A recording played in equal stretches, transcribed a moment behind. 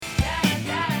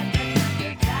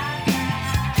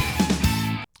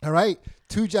All right,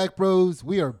 Two Jack Bros,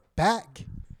 we are back,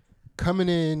 coming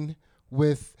in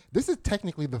with, this is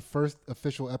technically the first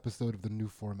official episode of the new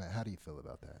format. How do you feel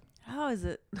about that? How is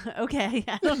it? Okay,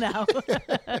 I don't know.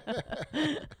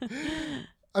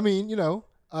 I mean,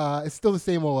 it's still the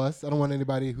same old us. I don't want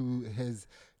anybody who has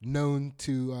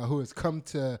who has come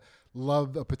to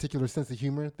love a particular sense of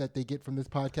humor that they get from this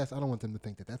podcast. I don't want them to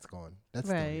think that that's gone. That's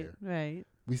still here. Right.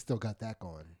 We still got that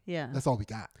going. Yeah. That's all we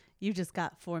got. You just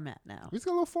got format now. We just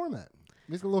got a little format.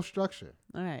 We just got a little structure.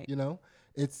 All right.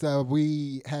 It's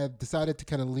we have decided to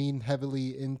kind of lean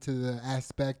heavily into the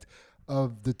aspect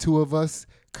of the two of us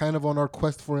kind of on our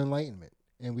quest for enlightenment.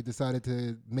 And we decided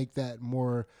to make that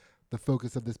more the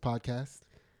focus of this podcast.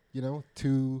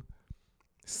 Two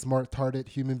smart-hearted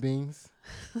human beings.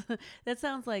 That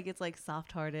sounds like it's like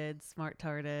soft-hearted,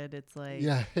 smart-hearted. It's like,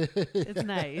 yeah. It's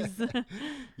nice.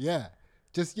 Yeah.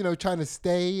 Just, trying to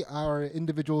stay our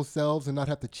individual selves and not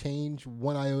have to change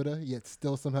one iota, yet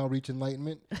still somehow reach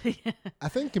enlightenment. Yeah. I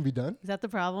think it can be done. Is that the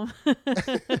problem?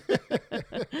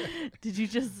 Did you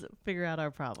just figure out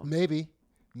our problem? Maybe,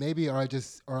 or I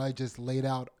just laid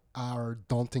out our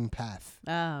daunting path.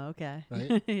 Oh, okay.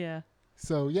 Right? Yeah.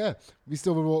 So yeah, we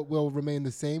still will remain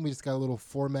the same. We just got a little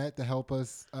format to help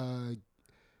us,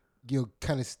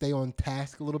 kind of stay on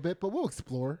task a little bit, but we'll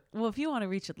explore. Well, if you want to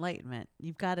reach enlightenment,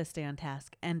 you've got to stay on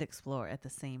task and explore at the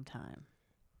same time.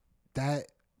 That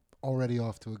already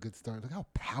off to a good start. Look how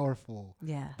powerful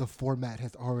the format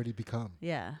has already become.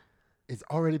 Yeah. It's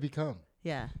already become.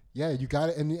 Yeah. Yeah, you got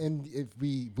it. And if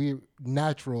we're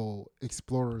natural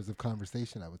explorers of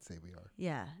conversation, I would say we are.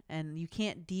 Yeah. And you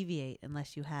can't deviate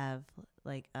unless you have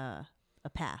like a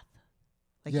path.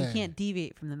 Like you can't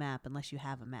deviate from the map unless you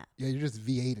have a map. Yeah, you're just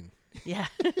V8ing. Yeah.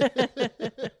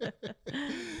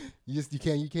 you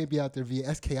can't be out there V8.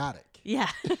 That's chaotic. Yeah.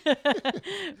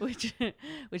 which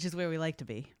is where we like to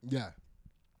be. Yeah.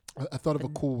 I thought of a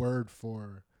cool word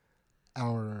for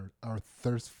our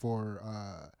thirst for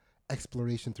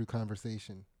exploration through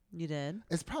conversation. You did?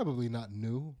 It's probably not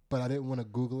new, but I didn't want to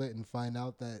Google it and find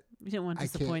out that You didn't want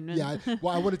disappointment. Yeah,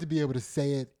 I wanted to be able to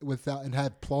say it without and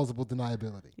have plausible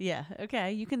deniability. Yeah.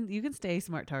 Okay. You can stay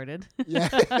smart-hearted. Yeah.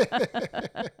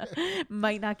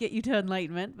 Might not get you to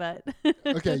enlightenment, but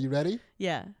Okay, you ready?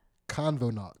 Yeah.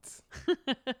 Convonauts.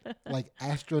 Like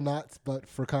astronauts, but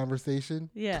for conversation.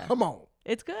 Yeah. Come on.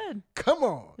 It's good. Come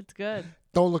on. It's good.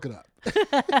 Don't look it up.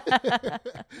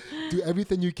 Do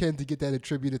everything you can to get that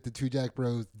attributed to Two Jack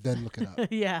Bros, then look it up.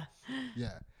 Yeah.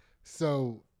 Yeah.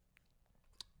 So,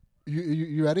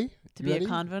 you ready? To be a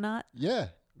convonaut? Yeah.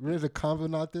 Ready to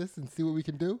convonaut this and see what we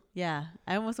can do? Yeah.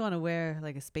 I almost want to wear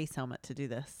like a space helmet to do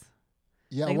this.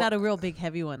 Yeah. Like not a real big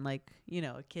heavy one, like,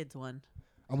 a kid's one.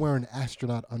 I'm wearing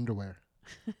astronaut underwear.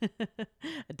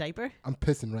 A diaper? I'm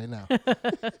pissing right now.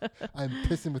 I'm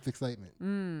pissing with excitement.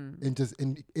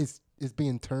 And it's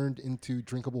being turned into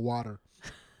drinkable water.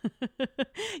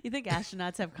 You think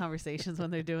astronauts have conversations when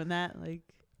they're doing that? Like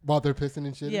while they're pissing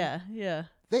and shit? Yeah, yeah.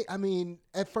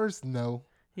 At first, no.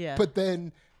 Yeah. But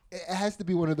then it has to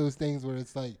be one of those things where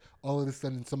it's like all of a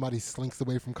sudden somebody slinks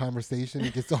away from conversation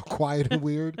and gets all quiet and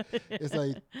weird. It's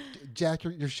like, Jack,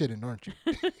 you're shitting, aren't you?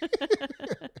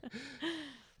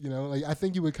 Like I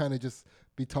think you would kind of just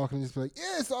be talking and just be like,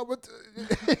 yes, I would.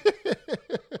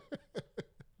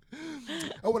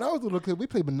 Oh, when I was a little kid, we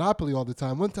played Monopoly all the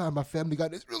time. One time my family got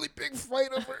this really big fight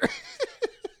over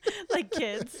like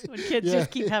kids. When kids just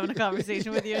keep having a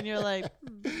conversation with you and you're like,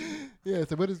 Yeah,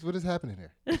 so what is happening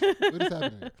here? What is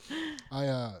happening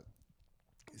here?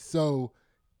 So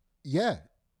yeah,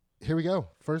 here we go.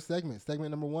 First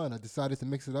segment number 1. I decided to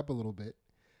mix it up a little bit.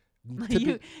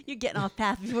 You're getting off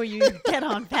path before you get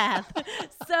on path.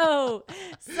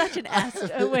 Such an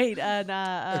wait,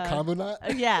 a convonaut?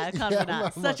 Yeah, a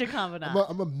convonaut. Such a convonaut.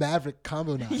 I'm a maverick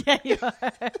convonaut. Yeah, you are.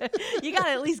 You got to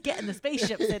at least get in the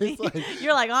spaceship, Sydney.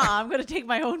 You're like, I'm going to take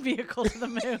my own vehicle to the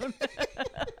moon.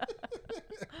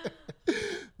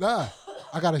 Nah,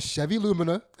 I got a Chevy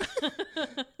Lumina,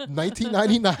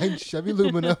 1999 Chevy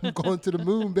Lumina. I'm going to the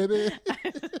moon, baby.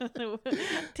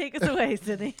 Take us away,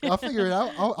 Sydney. I'll figure it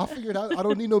out. I'll figure it out. I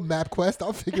don't need no MapQuest.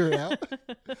 I'll figure it out.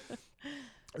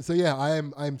 So yeah, I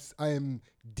am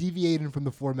deviating from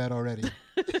the format already.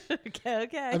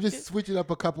 Okay. I'm just switching up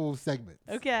a couple of segments.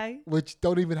 Okay. Which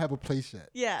don't even have a place yet.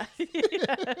 Yeah.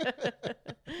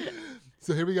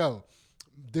 So here we go.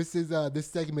 This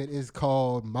segment is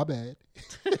called My Bad.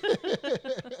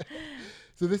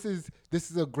 So this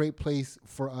is a great place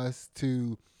for us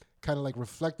to kind of like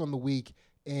reflect on the week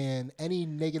and any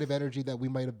negative energy that we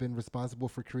might have been responsible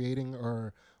for creating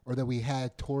or or that we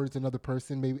had towards another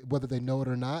person, maybe whether they know it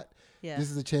or not, Yeah. this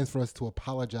is a chance for us to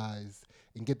apologize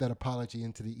and get that apology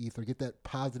into the ether, get that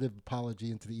positive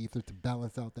apology into the ether to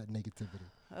balance out that negativity.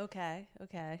 Okay.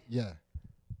 Yeah.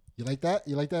 You like that?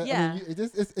 You like that? Yeah. I mean,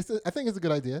 I think it's a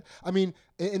good idea. I mean,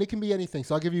 and it can be anything.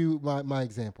 So I'll give you my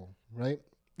example, right?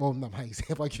 Well, not my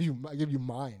example. I give you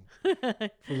mine for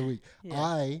the week.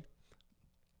 Yeah.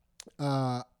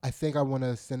 I think I want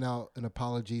to send out an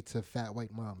apology to fat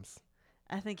white moms.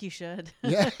 I think you should.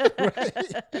 Yeah,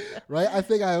 right. Right. I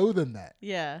think I owe them that.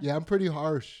 Yeah. Yeah, I'm pretty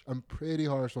harsh. I'm pretty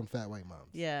harsh on fat white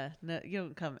moms. Yeah. No, you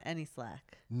don't come any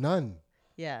slack. None.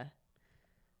 Yeah.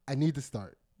 I need to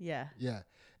start. Yeah. Yeah.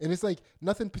 And it's like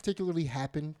nothing particularly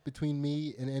happened between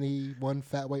me and any one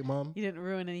fat white mom. You didn't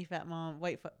ruin any fat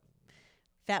white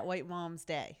mom's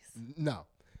day. No.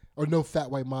 Or no fat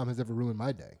white mom has ever ruined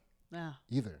my day No.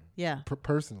 either. Yeah.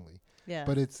 Personally. Yeah.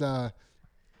 But it's and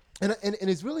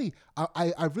it's really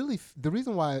I really the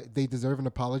reason why they deserve an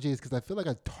apology is because I feel like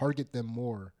I target them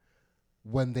more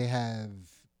when they have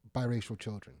biracial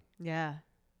children. Yeah.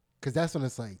 Because that's when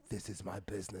it's like, this is my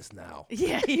business now.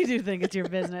 Yeah, you do think it's your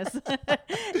business.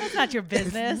 That's not your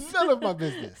business. It's none of my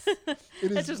business.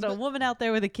 It's just a woman out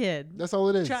there with a kid. That's all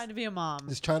it is. Trying to be a mom.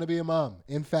 Just trying to be a mom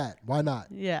and fat. Why not?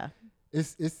 Yeah.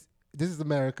 This is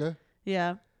America.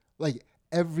 Yeah. Like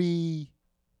every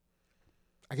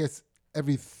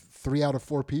 3 out of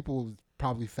 4 people is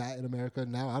probably fat in America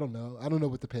now. I don't know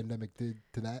what the pandemic did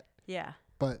to that. Yeah.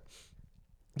 But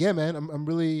yeah, man, I'm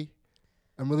really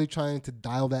trying to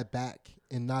dial that back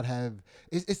and not have,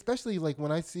 especially like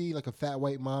when I see like a fat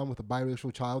white mom with a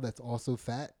biracial child that's also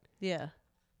fat, Yeah.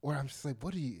 or I'm just like,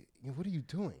 what are you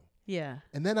doing? Yeah.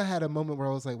 And then I had a moment where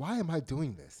I was like, why am I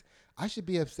doing this? I should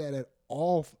be upset at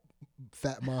all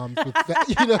fat moms with fat,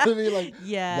 you know what I mean? Like,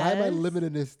 Yes. why am I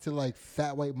limiting this to like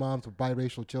fat white moms with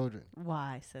biracial children?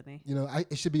 Why, Sydney? You know,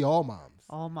 it should be all moms.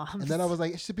 All moms. And then I was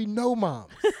like, it should be no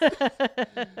moms.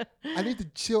 I need to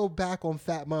chill back on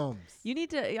fat moms. You need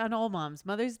to, on all moms,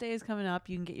 Mother's Day is coming up.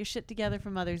 You can get your shit together for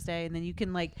Mother's Day, and then you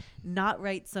can like not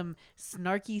write some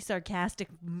snarky, sarcastic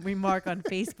remark on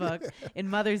Facebook in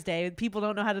Mother's Day. People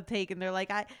don't know how to take, and they're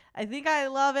like, I think I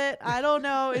love it. I don't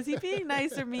know. Is he being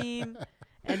nice or mean?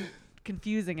 And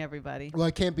confusing everybody. Well,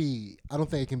 I don't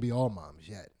think it can be all moms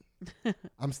yet.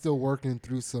 I'm still working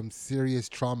through some serious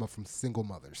trauma from single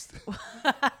mothers.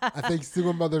 I think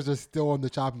single mothers are still on the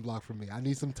chopping block for me. I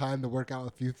need some time to work out a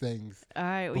few things All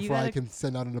right. Well, before I can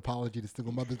send out an apology to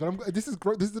single mothers. But this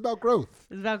is about growth.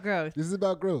 It's about growth. This is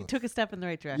about growth. Took a step in the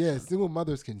right direction. Yeah, single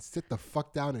mothers can sit the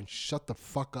fuck down and shut the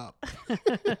fuck up.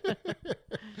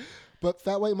 But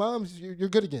fat white moms, you're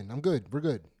good again. I'm good. We're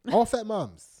good. All fat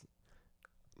moms.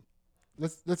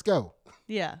 Let's go.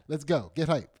 Yeah. Let's go. Get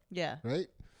hype. Yeah. Right?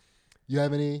 You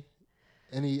have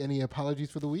any apologies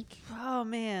for the week? Oh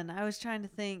man, I was trying to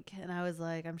think, and I was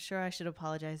like, I'm sure I should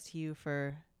apologize to you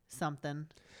for something.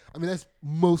 I mean, that's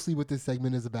mostly what this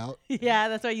segment is about. Yeah,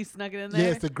 that's why you snuck it in there.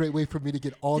 Yeah, it's a great way for me to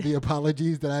get all the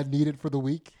apologies that I needed for the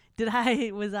week.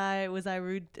 Was I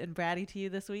rude and bratty to you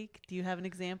this week? Do you have an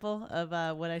example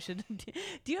of what I should?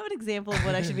 Do you have an example of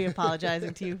what I should be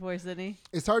apologizing to you for, Sydney?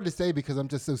 It's hard to say because I'm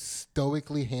just so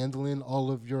stoically handling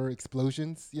all of your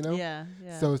explosions, you know? Yeah.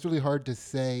 So it's really hard to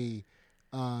say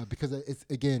because it's,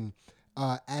 again,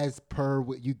 as per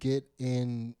what you get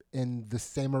in the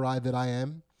samurai that I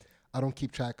am, I don't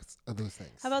keep track of those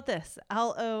things. How about this?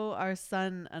 I'll owe our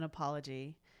son an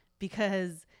apology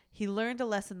because he learned a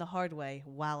lesson the hard way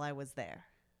while I was there.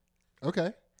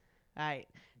 Okay. All right.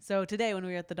 So today when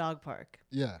we were at the dog park,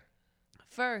 Yeah.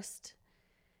 first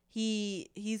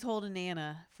he's holding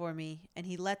Nana for me, and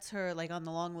he lets her like on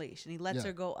the long leash, and he lets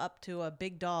her go up to a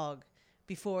big dog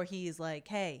before he's like,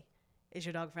 "Hey, is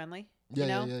your dog friendly?" Yeah, you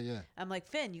know? yeah. I'm like,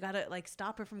 Finn, you gotta like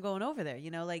stop her from going over there.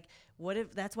 You know, like what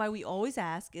if that's why we always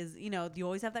ask is, you know, you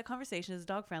always have that conversation, is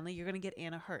dog friendly? You're gonna get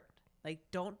Anna hurt. Like,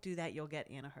 don't do that. You'll get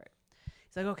Anna hurt.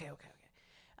 He's like, okay.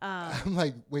 I'm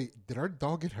like, wait, did our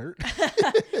dog get hurt?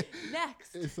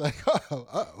 Next, It's like,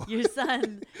 oh. your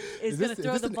son is going to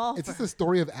throw the ball. Is this a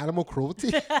story of animal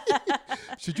cruelty?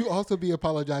 Should you also be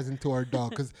apologizing to our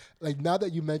dog? Because like now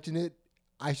that you mention it,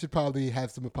 I should probably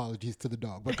have some apologies to the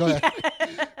dog. But go ahead.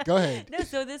 Go ahead. No,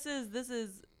 so this is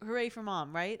hooray for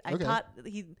mom, right? I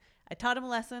taught him a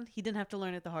lesson. He didn't have to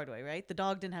learn it the hard way, right? The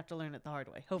dog didn't have to learn it the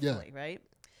hard way, hopefully, right?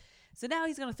 So now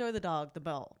he's going to throw the dog the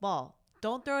ball.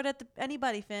 Don't throw it at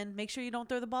anybody, Finn. Make sure you don't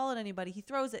throw the ball at anybody. He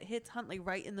throws it, hits Huntley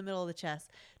right in the middle of the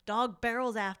chest. Dog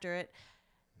barrels after it,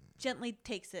 gently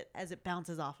takes it as it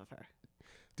bounces off of her.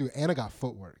 Dude, Anna got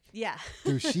footwork. Yeah.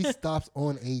 Dude, she stops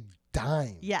on a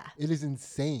dime. Yeah. It is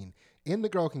insane. And the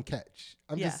girl can catch.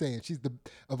 I'm just saying,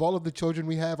 of all of the children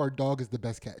we have, our dog is the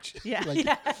best catch. Yeah. Like,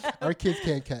 our kids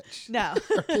can't catch. No.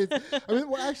 Our kids, I mean,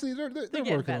 well, actually, they're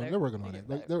working on it. They're working on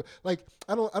it. Like,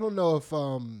 I don't know if,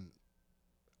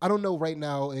 I don't know right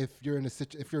now if you're in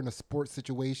a sports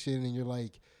situation and you're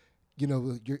like, you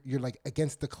know, you're like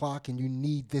against the clock and you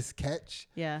need this catch.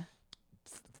 Yeah.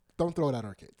 Don't throw it at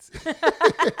our kids.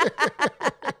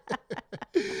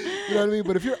 You know what I mean?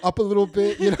 But if you're up a little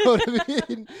bit, you know what I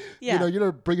mean? Yeah. You know, you're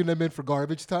not bringing them in for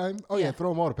garbage time. Oh, yeah, throw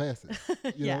them all the passes.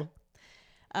 You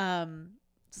know?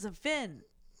 So Finn,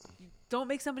 don't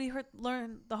make somebody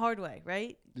learn the hard way,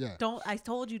 right? Yeah. I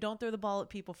told you don't throw the ball at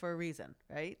people for a reason,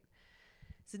 right?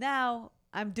 So now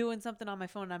I'm doing something on my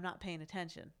phone and I'm not paying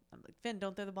attention. I'm like, Finn,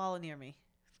 don't throw the ball near me.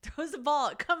 Throws the ball.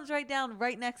 It comes right down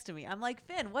right next to me. I'm like,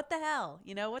 Finn, what the hell?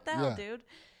 You know, what the hell, dude?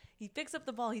 He picks up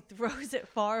the ball. He throws it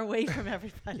far away from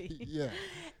everybody. Yeah.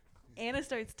 Anna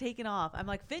starts taking off. I'm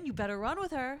like, Finn, you better run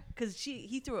with her because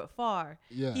he threw it far.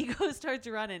 Yeah. He starts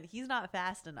running. He's not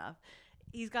fast enough.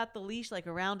 He's got the leash like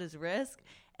around his wrist,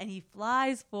 and he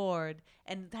flies forward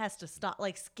and has to stop,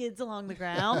 like skids along the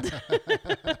ground.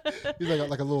 He's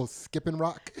like a little skipping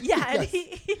rock. Yeah, and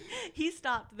he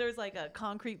stopped. There's like a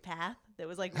concrete path that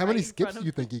was like. How many skips do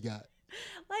you think he got?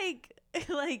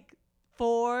 Like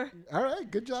 4. All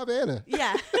right, good job, Anna.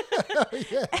 Yeah.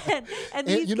 Yeah. And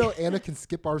you know, Anna can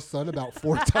skip our son about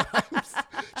 4 times.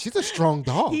 She's a strong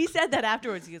dog. He said that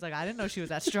afterwards. He was like, I didn't know she was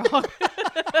that strong.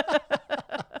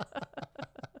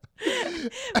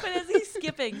 But as he's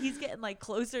skipping, he's getting like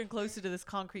closer and closer to this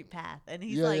concrete path, and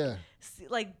he's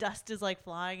like dust is like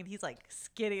flying, and he's like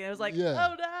skidding. And I was like,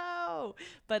 oh no!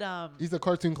 But he's a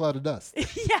cartoon cloud of dust.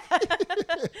 Yeah,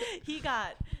 he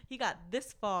got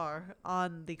this far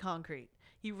on the concrete.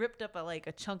 He ripped up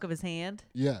a chunk of his hand.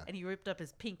 Yeah, and he ripped up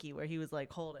his pinky where he was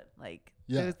like holding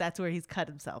that's where he's cut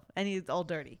himself, and he's all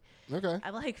dirty. Okay,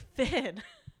 I'm like, Finn.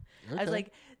 Okay. I was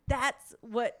like, that's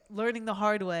what learning the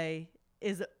hard way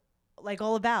is like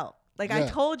all about. Like I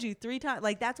told you 3 times.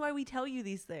 Like that's why we tell you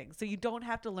these things, so you don't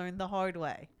have to learn the hard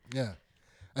way. Yeah,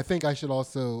 I think I should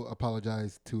also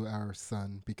apologize to our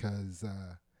son because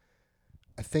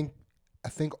I think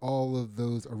all of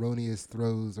those erroneous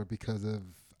throws are because of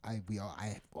I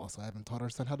also haven't taught our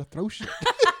son how to throw shit.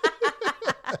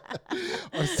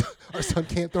 Our son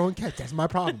can't throw and catch. That's my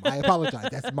problem. I apologize.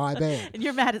 That's my bad. And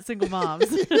you're mad at single moms.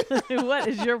 What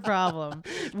is your problem,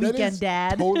 weekend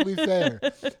dad? Totally fair.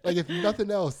 Like if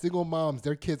nothing else, single moms,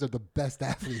 their kids are the best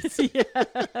athletes. Yeah.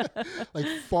 Like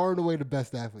far and away the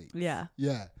best athletes. Yeah.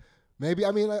 Yeah. Maybe.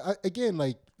 I mean, again,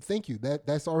 like thank you.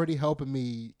 That's already helping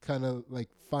me kind of like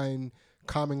find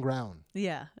common ground.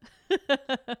 Yeah.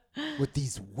 With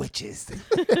these witches.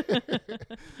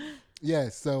 Yeah.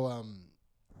 So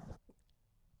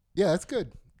yeah, that's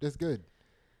good. That's good.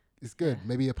 It's good. Yeah.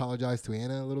 Maybe apologize to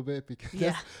Anna a little bit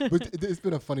because but it's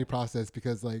been a funny process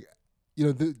because like, you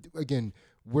know, again,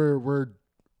 we're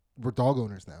dog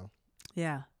owners now.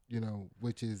 Yeah. You know,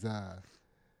 which has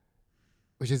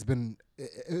been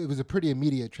it was a pretty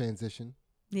immediate transition.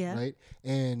 Yeah. Right.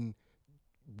 And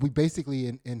we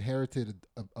basically inherited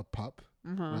a pup.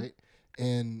 Mm-hmm. Right.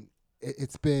 And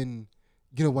it's been,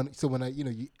 you know, when I, you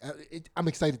know, I'm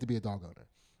excited to be a dog owner.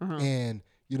 Mm-hmm. And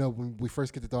you know, when we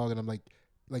first get the dog and I'm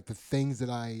like the things that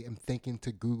I am thinking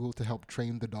to Google to help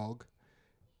train the dog,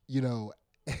 you know,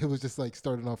 it was just like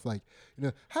starting off like, you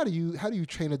know, how do you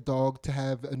train a dog to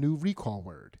have a new recall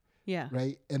word? Yeah.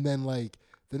 Right. And then like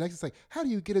the next is like, how do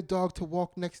you get a dog to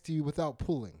walk next to you without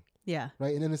pulling? Yeah.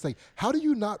 Right. And then it's like, how do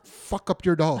you not fuck up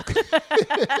your dog?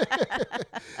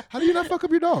 How do you not fuck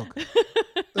up your dog?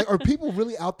 Like, are people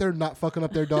really out there not fucking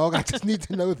up their dog? I just need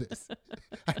to know this.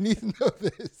 I need to know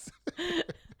this.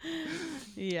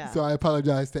 Yeah. So I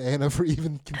apologize to Anna for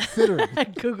even considering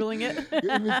Googling it.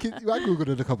 I Googled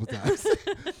it a couple times.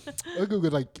 I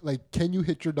Googled like, can you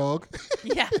hit your dog?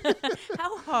 Yeah.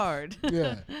 How hard?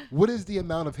 Yeah. What is the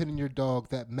amount of hitting your dog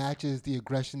that matches the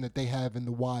aggression that they have in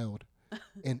the wild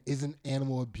and isn't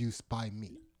animal abuse by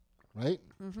me? Right?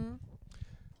 Mm-hmm.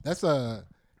 That's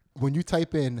when you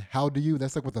type in how do you,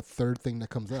 that's like what the third thing that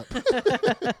comes up.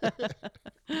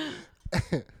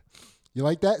 You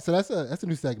like that? So that's a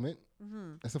new segment.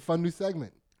 Mm-hmm. That's a fun new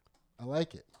segment. I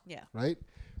like it. Yeah. Right?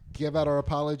 Give out our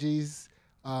apologies.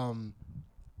 So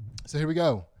here we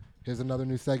go. Here's another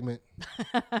new segment.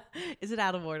 Is it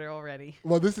out of order already?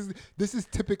 Well, this is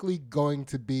typically going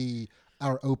to be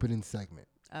our opening segment.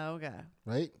 Oh, okay.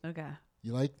 Right? Okay.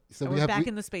 You like? So we're back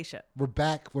in the spaceship. We're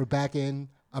back. We're back in.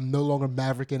 I'm no longer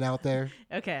mavericking out there.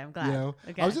 Okay, I'm glad. You know?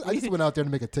 Okay. I just went out there to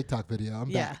make a TikTok video.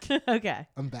 I'm back. Okay.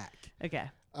 I'm back. Okay.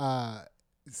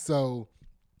 So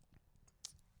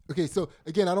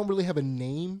again, I don't really have a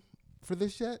name for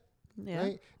this yet. Yeah.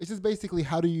 Right? It's just basically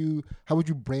how would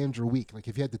you brand your week? Like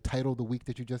if you had to title the week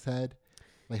that you just had,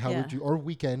 like how would you, or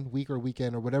week or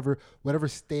weekend or whatever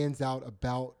stands out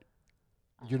about,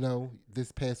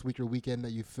 this past week or weekend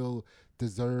that you feel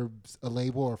deserves a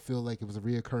label or feel like it was a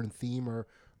reoccurring theme or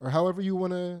however you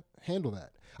want to handle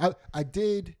that. I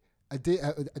did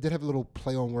have a little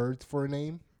play on words for a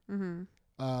name. Mm-hmm.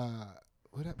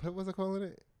 What was I calling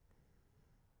it?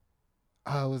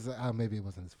 Maybe it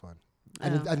wasn't as fun. I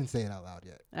didn't say it out loud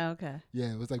yet. Oh, okay.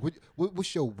 Yeah, it was like,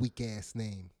 what's your weak ass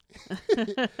name?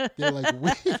 They're like,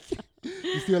 weak.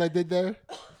 You see what I did there?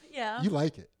 Yeah. You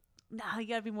like it? Nah, you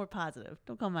gotta be more positive.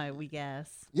 Don't call my weak ass.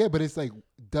 Yeah, but it's like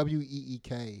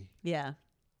WEEK. Yeah.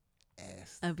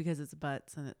 Ass. Oh, because it's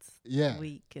butts and it's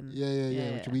weak and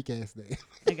yeah. What's your weak ass name?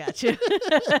 I got you.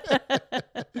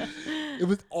 It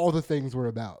was all the things we're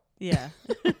about. Yeah.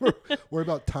 we're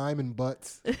about time and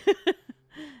butts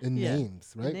and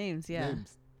names, right? Names.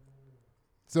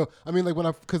 So I mean, like when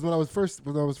I was first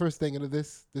thinking of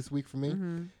this week for me,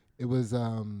 mm-hmm. it was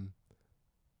the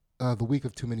week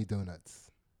of too many donuts.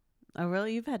 Oh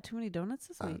really? You've had too many donuts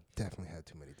this week? Definitely had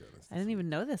too many donuts. I didn't even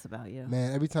know this about you.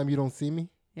 Man, every time you don't see me,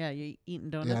 you eating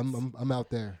donuts. Yeah, I'm out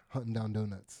there hunting down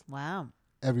donuts. Wow.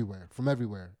 Everywhere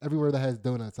that has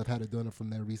donuts. I've had a donut from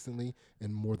there recently,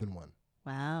 and more than one.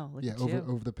 Wow. Look at you.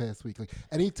 over the past week. Like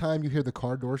anytime you hear the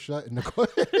car door shut and the car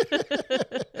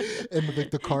and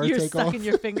like the car You're take off, sucking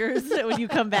your fingers when you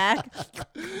come back.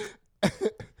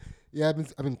 Yeah,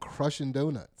 I've been crushing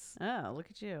donuts. Oh, look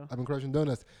at you. I've been crushing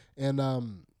donuts, and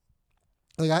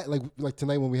like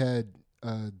tonight when we had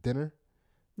dinner.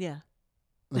 Yeah.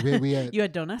 Like we had you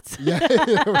had donuts. Yeah.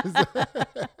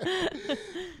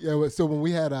 Yeah. So when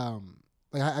we had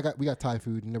we got Thai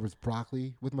food and there was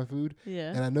broccoli with my food.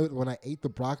 Yeah. And I know that when I ate the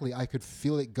broccoli, I could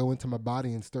feel it go into my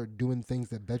body and start doing things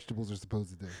that vegetables are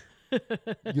supposed to do.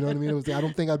 You know what I mean? It was I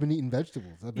don't think I've been eating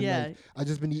vegetables. I've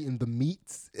just been eating the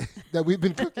meats that we've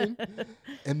been cooking,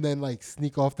 and then like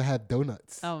sneak off to have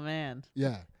donuts. Oh man.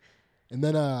 Yeah. And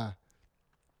then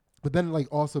but then like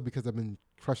also because I've been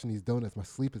crushing these donuts, my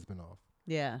sleep has been off.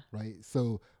 Yeah. Right.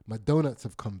 So my donuts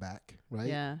have come back. Right.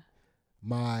 Yeah.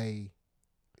 My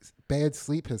bad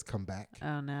sleep has come back.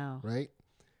 Oh no. Right.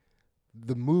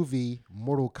 The movie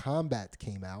Mortal Kombat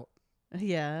came out.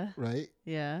 Yeah. Right.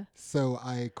 Yeah. So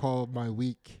I called my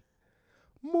week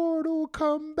Mortal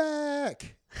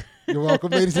Kombat. You're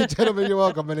welcome, ladies and gentlemen. You're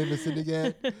welcome. My name is Cindy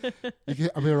Gann.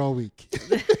 I'm here all week.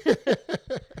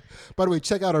 By the way,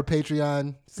 check out our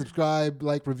Patreon. Subscribe,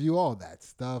 like, review, all that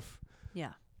stuff.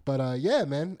 Yeah. But yeah,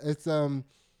 man, it's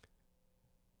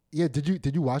yeah.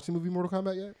 Did you watch the movie Mortal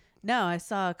Kombat yet? No, I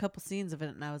saw a couple scenes of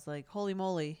it and I was like, holy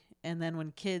moly. And then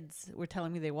when kids were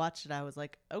telling me they watched it, I was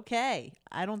like, okay,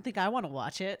 I don't think I want to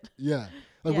watch it. Yeah.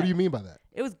 Like, what do you mean by that?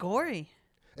 It was gory.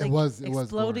 It was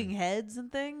exploding gory. heads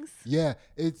and things. Yeah.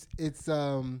 It's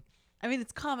I mean,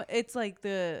 it's It's like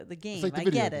the game. Like the I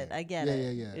video get game. it. I get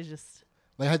it. Yeah. It's just.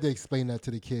 Like I had to explain that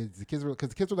to the kids. The kids were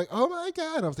like, "Oh my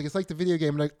god!" And I was like, "It's like the video game."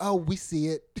 I'm like, "Oh, we see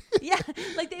it." Yeah,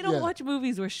 like they don't watch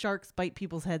movies where sharks bite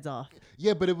people's heads off.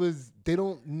 Yeah, but they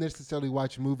don't necessarily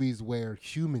watch movies where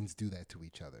humans do that to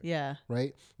each other. Yeah.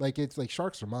 Right? Like it's like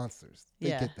sharks are monsters. They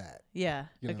get that. Yeah.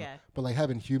 You know? Okay. But like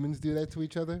having humans do that to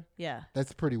each other. Yeah.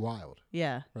 That's pretty wild.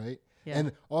 Yeah. Right? Yeah.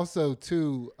 And also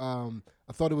too, I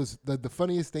thought it was the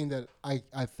funniest thing that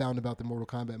I found about the Mortal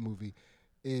Kombat movie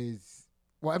is,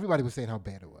 well, everybody was saying how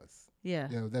bad it was. Yeah.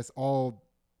 You know, that's all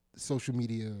social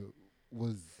media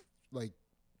was like.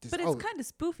 But it's kind of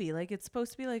spoofy. Like it's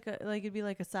supposed to be like it'd be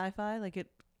like a sci-fi. Like it.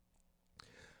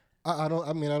 I don't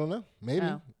know. Maybe.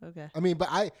 Oh, okay. I mean, but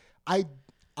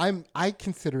I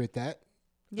consider it that.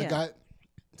 Yeah.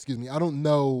 Excuse me. I don't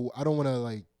know. I don't want to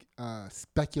like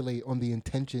speculate on the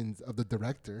intentions of the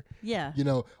director. Yeah. You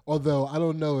know, although I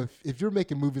don't know if you're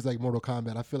making movies like Mortal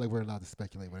Kombat, I feel like we're allowed to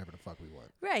speculate whatever the fuck we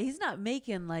want. Right. He's not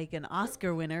making like an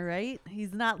Oscar winner, right?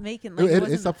 He's not making like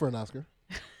it's up for an Oscar.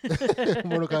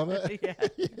 Mortal Kombat. Yeah.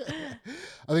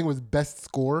 I think it was best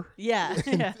score. Yeah.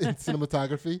 In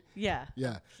cinematography. Yeah.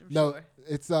 Yeah. No, sure.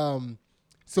 It's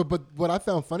so but what I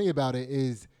found funny about it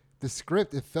is the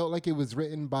script, it felt like it was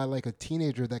written by like a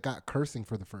teenager that got cursing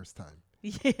for the first time.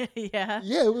 Yeah.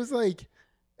 Yeah, it was like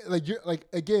you're like,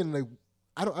 again, like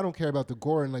I don't care about the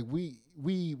gore, and like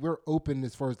we're open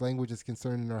as far as language is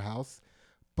concerned in our house,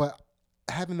 but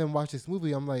having them watch this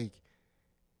movie, I'm like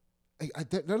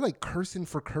they're like cursing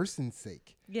for cursing's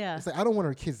sake. Yeah. It's like I don't want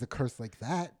our kids to curse like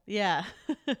that. Yeah.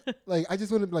 Like I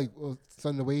just want to be like, well,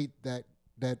 son, the way that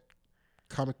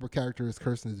comic book character is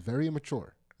cursing is very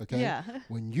immature. Okay. Yeah.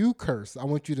 When you curse, I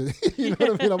want you to, you know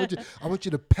what I mean? I want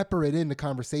you to pepper it in the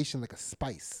conversation like a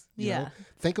spice. You know?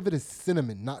 Think of it as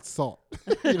cinnamon, not salt.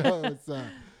 You know, it's,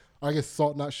 I guess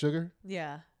salt, not sugar.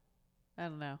 Yeah. I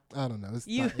don't know.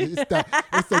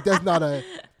 It's like, that's not a,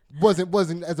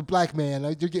 wasn't as a black man,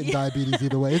 like, you're getting diabetes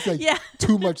either way. It's like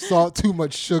too much salt, too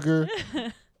much sugar.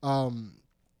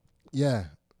 Yeah.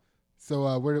 So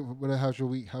how's your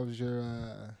week? How's your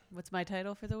what's my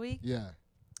title for the week? Yeah.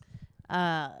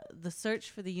 The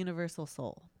Search for the Universal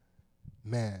Soul.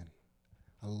 Man,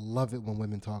 I love it when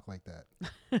women talk like that.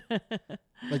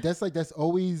 that's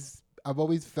always, I've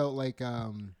always felt like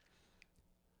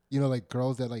like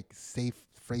girls that like say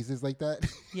phrases like that.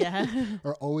 Yeah.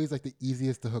 are always like the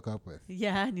easiest to hook up with.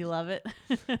 Yeah, and you love it.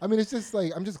 I mean, it's just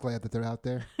like, I'm just glad that they're out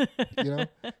there, you know?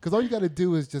 Because all you got to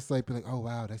do is just like be like, oh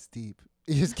wow, that's deep.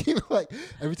 You just keep like,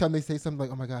 every time they say something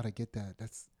like, oh my God, I get that.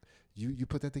 That's, you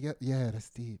put that together? Yeah, that's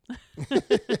deep.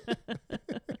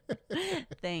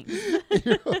 Thanks.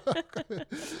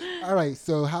 All right,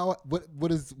 so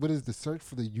what is the search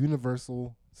for the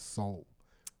universal soul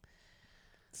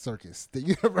circus? The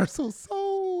universal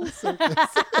soul circus.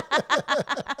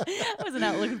 I wasn't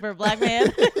out looking for a black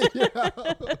man.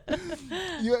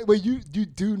 You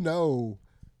do know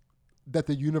that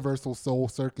the universal soul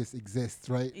circus exists,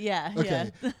 right? Yeah.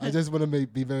 Okay. Yeah. I just want to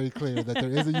be very clear that there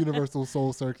is a universal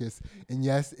soul circus, and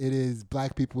yes, it is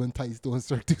black people in tights doing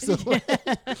Cirque du Soleil.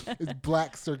 It's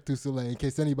black Cirque du Soleil. In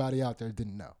case anybody out there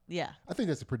didn't know. Yeah. I think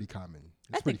that's a pretty common.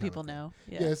 I think people know.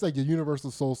 Yeah, it's like the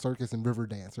Universal Soul Circus and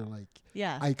Riverdance are like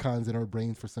icons in our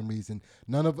brains for some reason.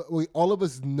 All of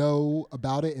us know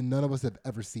about it, and none of us have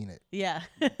ever seen it. Yeah,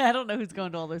 I don't know who's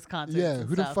going to all those concerts. Yeah,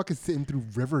 who the fuck is sitting through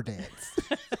Riverdance?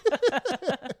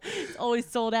 It's always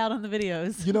sold out on the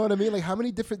videos. You know what I mean? Like, how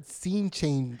many different scene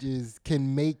changes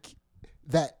can make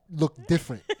that look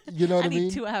different? You know what I mean? I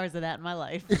need 2 hours of that in my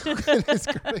life. Goodness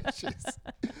gracious.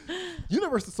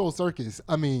 Universal Soul Circus,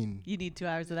 I mean. You need 2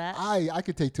 hours of that? I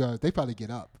could take 2 hours. They probably get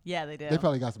up. Yeah, they do. They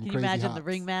probably got some crazy Can you imagine hops. the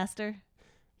ringmaster?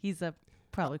 He's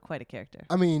probably quite a character.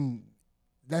 I mean,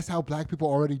 that's how black people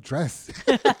already dress.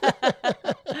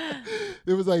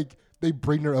 It was like they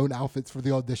bring their own outfits for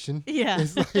the audition. Yeah.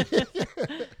 It's like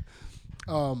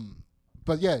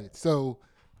but yeah, so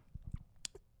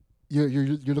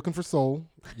you're looking for soul.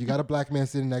 You got a black man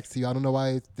sitting next to you. I don't know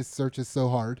why this search is so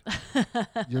hard.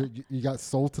 You got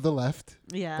soul to the left.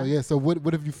 Yeah. But yeah. So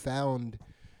what have you found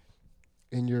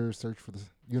in your search for the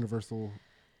universal?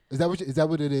 Is that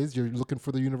what it is? You're looking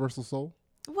for the universal soul?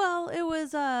 Well, it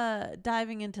was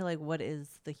diving into like what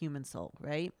is the human soul,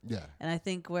 right? Yeah. And I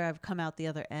think where I've come out the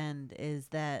other end is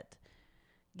that,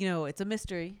 it's a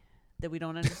mystery that we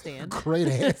don't understand. Great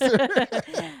answer.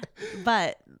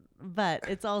 But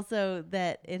it's also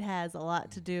that it has a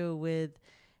lot to do with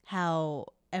how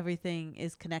everything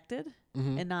is connected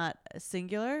and not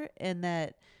singular, and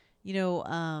that,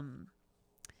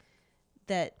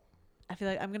 that I feel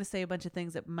like I'm going to say a bunch of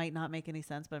things that might not make any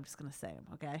sense, but I'm just going to say them,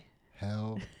 okay?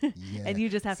 Hell yeah. And you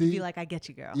just have to be like, I get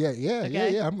you, girl. Yeah,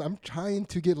 okay? yeah. I'm trying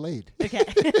to get laid. Okay.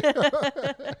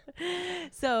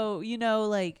 So,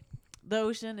 like the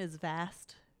ocean is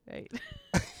vast, right?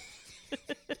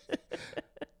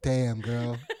 Damn,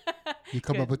 girl. You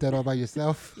come up with that all by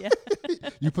yourself? Yeah.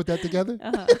 You put that together?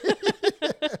 Uh-huh.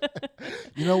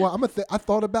 You know what? I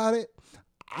thought about it.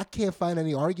 I can't find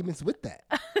any arguments with that.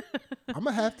 I'm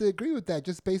going to have to agree with that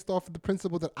just based off of the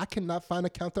principle that I cannot find a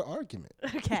counter argument.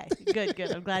 Okay,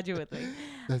 good. I'm glad you're with me.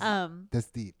 That's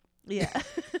deep. Yeah.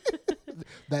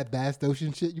 That vast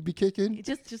ocean shit you be kicking?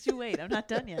 Just you wait. I'm not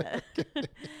done yet.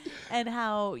 And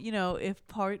how, if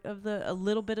a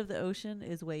little bit of the ocean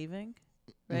is waving,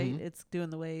 right? Mm-hmm. It's doing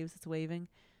the waves, it's waving.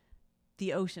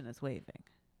 The ocean is waving,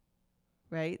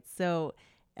 right? So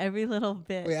every little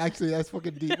bit. Wait, actually, that's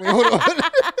fucking deep. Wait, hold on.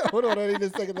 Hold on. I need a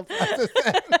second to process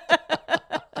that.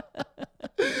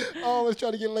 Oh, I was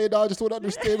trying to get laid out. I just want to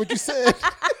understand what you said.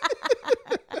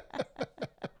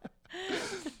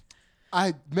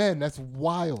 Man, that's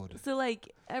wild. So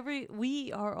like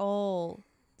we are all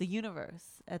the universe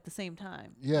at the same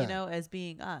time, as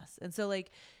being us. And so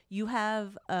like you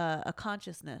have a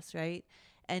consciousness, right?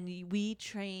 And we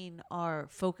train our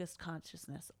focused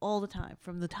consciousness all the time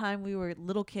from the time we were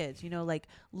little kids, like,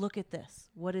 look at this.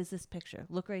 What is this picture?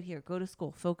 Look right here. Go to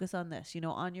school. Focus on this,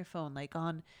 on your phone, like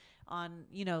on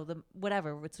the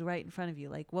whatever, it's right in front of you.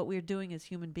 Like what we're doing as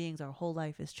human beings, our whole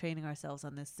life is training ourselves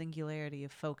on this singularity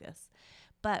of focus.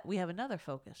 But we have another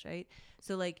focus, right?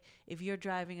 So like if you're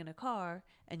driving in a car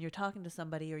and you're talking to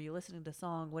somebody or you're listening to a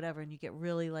song, whatever, and you get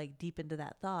really like deep into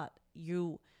that thought,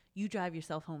 you drive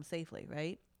yourself home safely,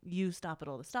 right? you stop at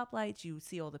all the stoplights, you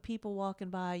see all the people walking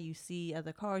by, you see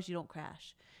other cars, you don't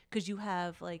crash because you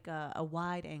have like a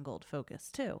wide angled focus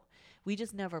too. We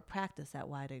just never practice that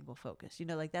wide angle focus. You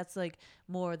know, like that's like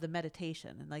more the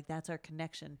meditation, and like that's our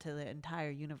connection to the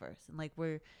entire universe. And like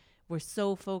we're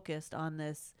so focused on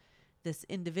this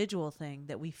individual thing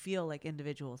that we feel like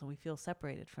individuals and we feel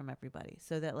separated from everybody.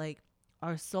 So that like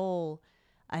our soul,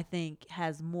 I think,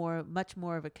 has much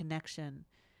more of a connection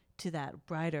to that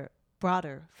broader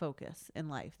focus in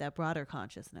life, that broader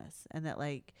consciousness. And that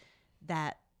like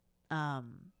that,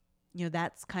 you know,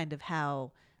 that's kind of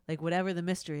how, like whatever the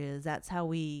mystery is, that's how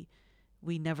we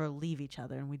never leave each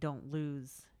other and we don't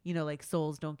lose, you know, like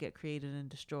souls don't get created and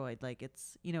destroyed. Like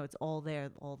it's, you know, it's all there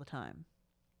all the time.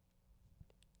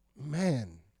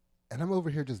 Man, and I'm over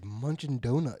here just munching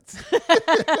donuts.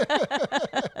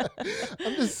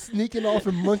 I'm just sneaking off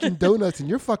and munching donuts, and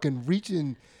you're fucking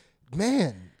reaching.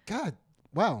 Man, God,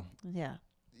 wow. Yeah.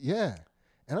 Yeah.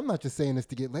 And I'm not just saying this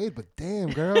to get laid, but damn,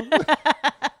 girl.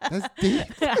 That's deep.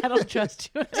 I don't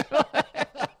trust you anymore.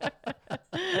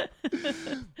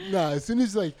 Nah, as soon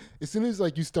as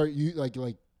you start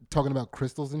like talking about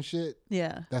crystals and shit,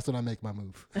 Yeah. that's when I make my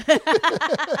move.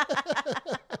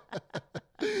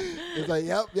 It's like,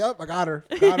 yep, I got her.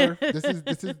 This is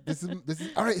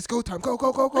all right, it's go time. Go.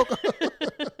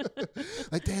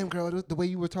 Like, damn, girl, the way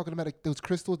you were talking about those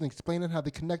crystals and explaining how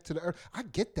they connect to the earth, I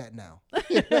get that now.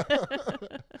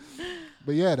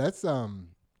 But yeah, that's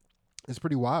it's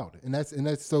pretty wild. And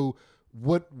that's so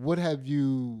what have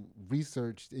you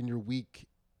researched in your week,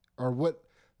 or what,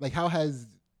 like, how has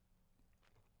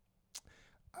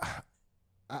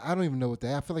I don't even know what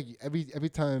that. I feel like every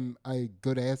time I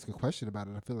go to ask a question about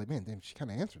it, I feel like, man, damn, she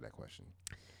kind of answered that question.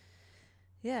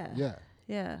 Yeah. Yeah.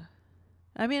 Yeah.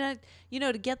 I mean,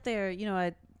 to get there,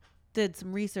 I did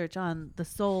some research on the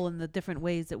soul and the different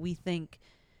ways that we think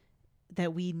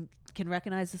that we can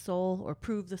recognize the soul or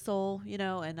prove the soul,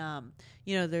 and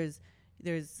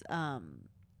there's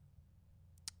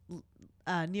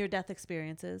near-death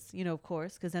experiences, of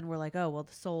course, because then we're like, oh, well,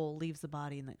 the soul leaves the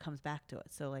body and then comes back to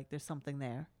it. So, like, there's something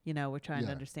there. We're trying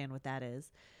to understand what that is.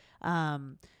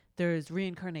 There's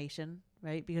reincarnation,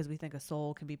 right? Because we think a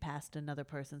soul can be passed to another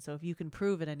person. So if you can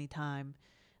prove at any time,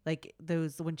 like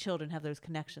when children have those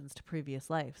connections to previous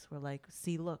lives, we're like,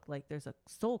 see, look, like there's a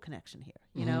soul connection here,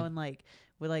 you know, and like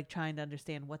we're like trying to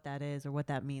understand what that is or what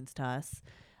that means to us.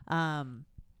 And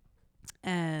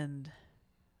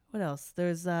what else?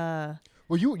 There's well,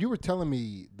 you were telling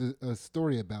me a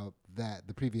story about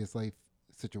the previous life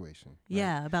situation. Right?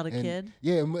 Yeah, about a kid.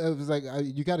 Yeah, it was like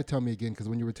you got to tell me again, because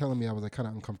when you were telling me, I was like kind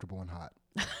of uncomfortable and hot.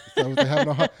 So I was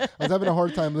having a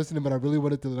hard time listening, but I really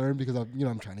wanted to learn because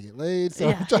I'm trying to get laid. So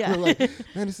I'm trying to like,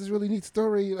 man, this is a really neat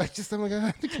story. Like, I'm like,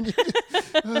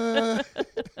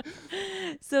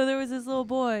 So there was this little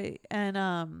boy,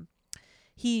 and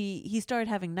he started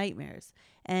having nightmares.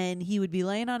 And he would be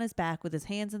laying on his back with his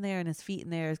hands in there and his feet in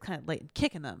there, kind of like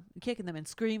kicking them and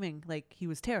screaming like he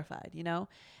was terrified,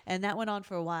 And that went on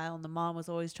for a while. And the mom was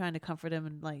always trying to comfort him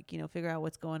and like, figure out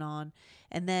what's going on.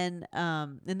 And then,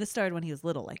 and this started when he was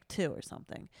little, like 2 or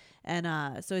something.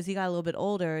 And so as he got a little bit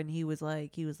older, and he was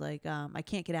like, I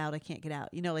can't get out. Like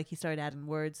he started adding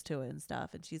words to it and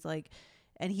stuff. And she's like,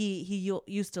 and he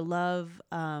used to love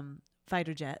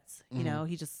fighter jets,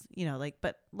 he just,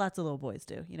 but lots of little boys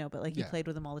do, but like he played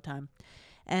with them all the time.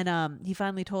 And he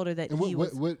finally told her that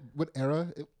what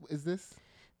era is this?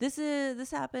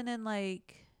 This happened in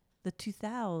like the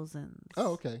 2000s.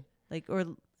 Oh, okay. Like,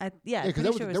 or yeah,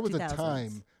 because there was a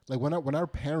time like when our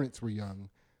parents were young,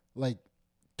 like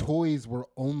toys were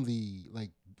only like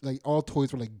all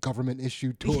toys were like government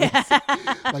issued toys,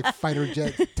 like fighter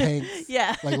jets, tanks,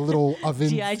 like little ovens,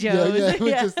 G.I. Joes.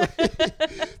 Just like,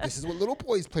 this is what little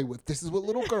boys play with. This is what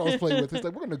little girls play with. It's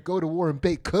like, we're gonna go to war and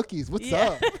bake cookies. What's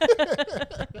up?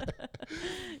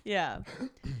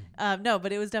 No,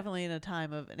 but it was definitely in a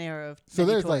time of an era of so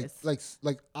there's toys.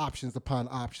 like options upon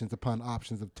options upon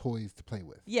options of toys to play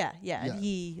with. Yeah. And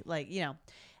he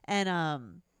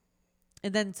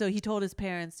and then so he told his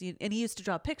parents, and he used to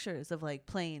draw pictures of like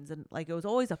planes, and like it was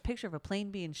always a picture of a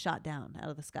plane being shot down out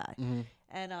of the sky.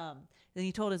 And then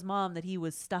he told his mom that he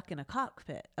was stuck in a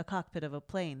cockpit of a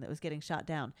plane that was getting shot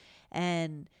down,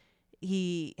 and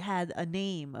he had a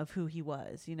name of who he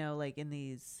was, like in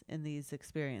these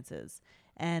experiences.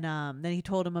 And then he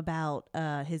told him about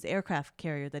his aircraft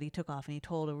carrier that he took off, and he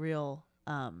told a real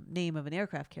name of an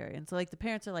aircraft carrier. And so like the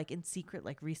parents are like in secret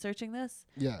like researching this,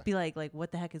 be like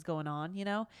what the heck is going on,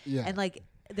 and like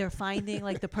they're finding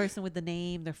like the person with the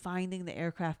name, they're finding the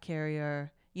aircraft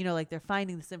carrier, like they're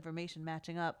finding this information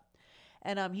matching up.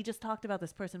 And he just talked about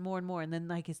this person more and more. And then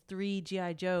like his 3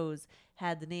 GI Joes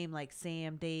had the name like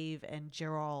Sam, Dave, and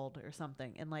Gerald or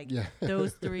something. And like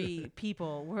those 3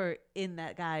 people were in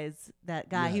that guy.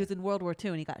 Yeah. He was in World War II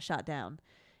and he got shot down.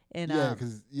 And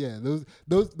because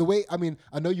those the way, I mean,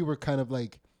 I know you were kind of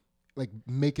like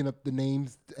making up the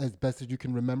names as best as you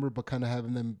can remember, but kind of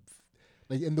having them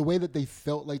like in the way that they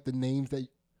felt like the names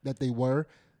that they were.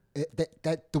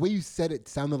 That the way you said it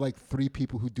sounded like 3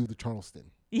 people who do the Charleston.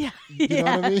 Yeah, you know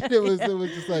what I mean. It was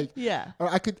just like Or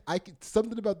I could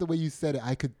something about the way you said it.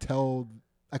 I could tell.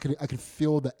 I could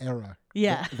feel the era.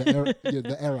 Yeah,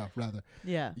 the era rather.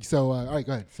 Yeah. So all right,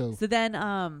 go ahead. So then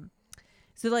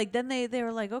So like then they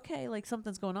were like, okay, like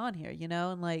something's going on here, you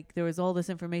know, and like there was all this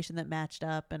information that matched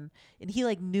up, and he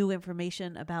like knew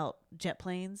information about jet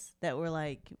planes that were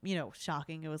like, you know,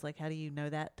 shocking. It was like, how do you know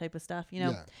that type of stuff, you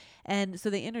know? Yeah. And so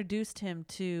they introduced him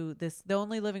to the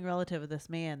only living relative of this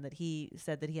man that he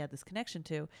said that he had this connection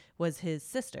to was his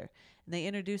sister. And they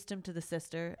introduced him to the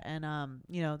sister, and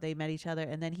you know, they met each other,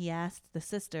 and then he asked the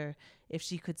sister if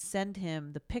she could send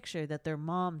him the picture that their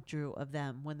mom drew of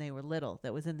them when they were little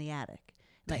that was in the attic.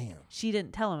 Like, damn. She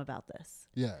didn't tell him about this.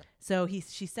 Yeah. So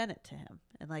she sent it to him,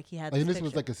 and like he had. Like, this and this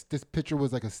was like this picture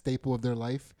was like a staple of their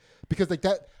life, because like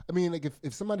that. I mean, like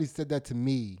if somebody said that to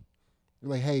me,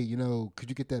 like, hey, you know, could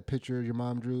you get that picture your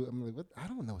mom drew? I'm like, what? I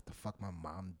don't know what the fuck my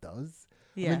mom does.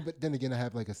 Yeah. I mean, but then again, I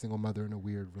have like a single mother and a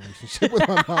weird relationship with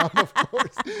my mom, of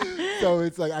course. So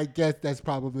it's like, I guess that's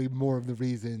probably more of the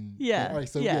reason. Yeah. All right.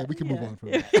 So yeah, we can move on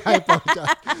from that. I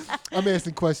apologize. I'm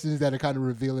asking questions that are kind of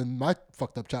revealing my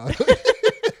fucked up childhood.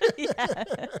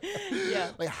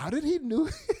 Yeah. Like, how did he knew?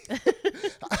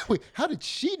 Wait, how did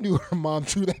she knew her mom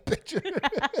drew that picture?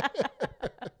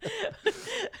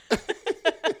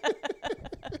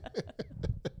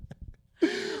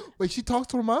 Wait, she talks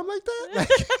to her mom like that? Like,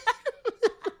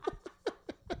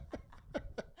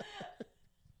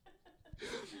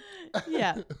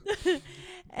 yeah.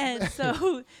 And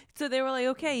so they were like,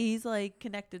 okay, he's like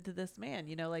connected to this man,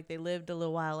 you know, like they lived a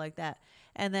little while like that.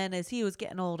 And then as he was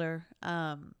getting older,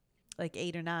 like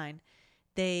 8 or 9,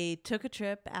 they took a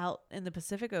trip out in the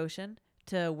Pacific Ocean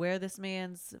to where this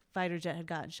man's fighter jet had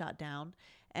gotten shot down.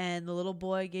 And the little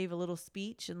boy gave a little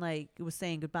speech and like was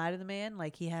saying goodbye to the man.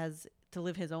 Like, he has to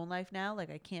live his own life now. Like,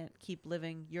 I can't keep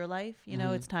living your life. You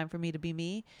know, it's time for me to be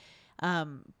me.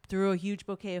 Threw a huge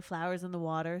bouquet of flowers in the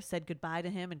water, said goodbye to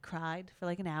him, and cried for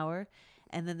like an hour.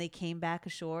 And then they came back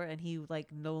ashore, and he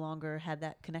like no longer had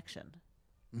that connection.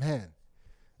 Man,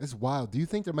 it's wild. Do you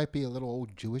think there might be a little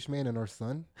old Jewish man in our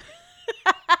son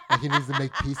that he needs to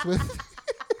make peace with?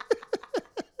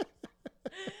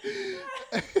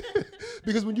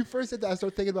 Because when you first said that, I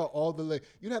started thinking about all the, like,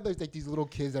 you have like these little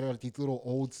kids that are like these little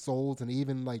old souls, and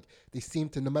even like they seem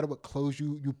to, no matter what clothes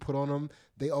you put on them,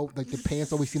 they all like the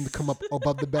pants always seem to come up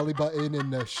above the belly button,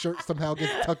 and the shirt somehow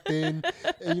gets tucked in,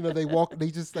 and you know they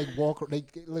just look a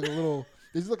little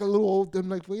old. I'm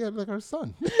like, well, yeah, like our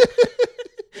son. The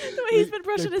way he's been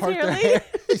brushing his hair lately.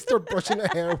 They start brushing their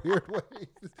hair weird ways.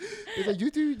 It's like,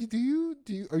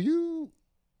 are you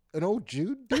an old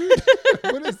Jew, dude?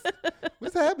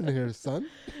 What's happening here, son?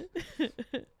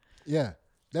 Yeah,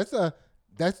 that's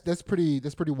pretty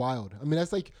wild. I mean,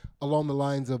 that's like along the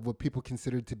lines of what people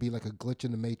consider to be like a glitch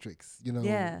in the matrix. You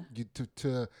know,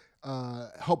 to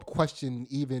help question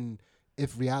even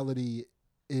if reality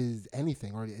is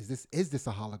anything, or is this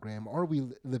a hologram? Or are we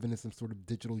living in some sort of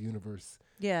digital universe?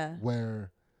 Yeah,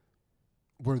 where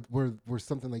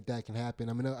something like that can happen.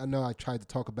 I mean, I know I tried to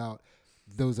talk about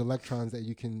those electrons that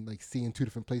you can like see in 2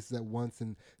 different places at once,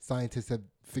 and scientists have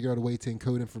figured out a way to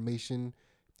encode information,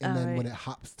 and then when it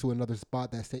hops to another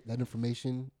spot, that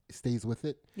information stays with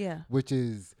it. Yeah,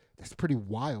 that's pretty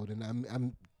wild.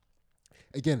 And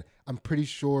I'm pretty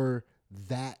sure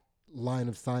that line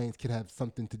of science could have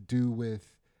something to do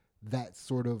with that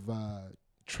sort of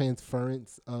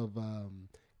transference of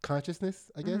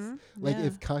consciousness, I guess. Like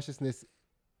if consciousness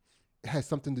has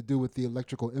something to do with the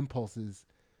electrical impulses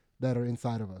that are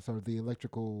inside of us, or the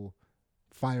electrical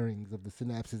firings of the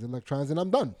synapses, electrons, and I'm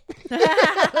done.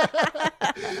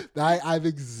 I've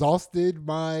exhausted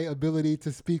my ability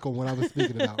to speak on what I was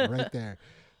speaking about right there.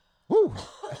 Woo!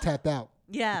 I tapped out.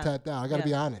 Yeah. I got to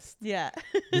be honest. Yeah.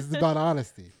 This is about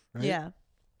honesty, right? Yeah.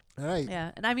 All right.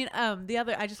 Yeah. And I mean,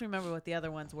 I just remember what the other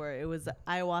ones were. It was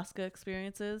ayahuasca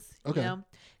experiences, okay. You know,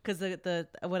 because the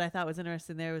what I thought was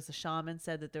interesting there was the shaman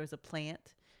said that there was a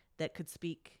plant that could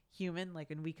speak human,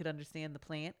 like, and we could understand the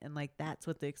plant, and like that's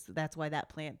what that's why that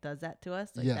plant does that to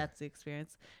us. Like that's the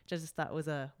experience. Which I just thought was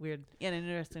a weird and an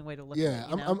interesting way to look at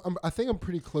it. I think I'm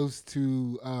pretty close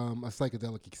to a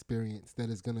psychedelic experience that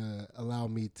is gonna allow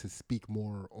me to speak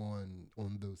more on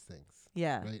those things.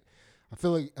 Yeah. Right. I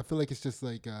feel like it's just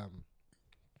like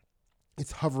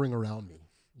it's hovering around me,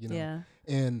 you know. Yeah.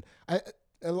 And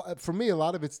for me, a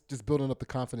lot of it's just building up the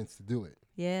confidence to do it.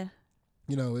 Yeah.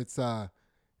 You know, it's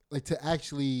like to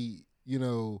actually, you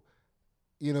know,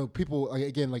 people, like,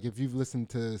 again, like if you've listened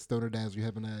to Stoner Dads, you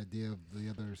have an idea of the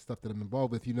other stuff that I'm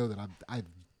involved with. You know that I've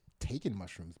taken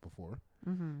mushrooms before,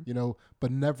 you know,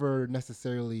 but never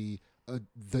necessarily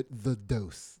the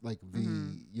dose, like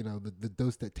the you know the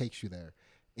dose that takes you there,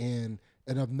 and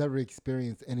I've never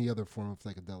experienced any other form of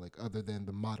psychedelic other than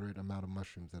the moderate amount of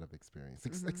mushrooms that I've experienced.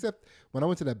 Except when I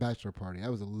went to that bachelor party, I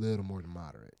was a little more than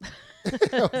moderate.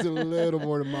 I was a little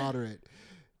more than moderate.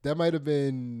 That might have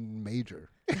been major.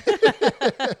 Because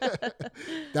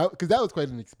that was quite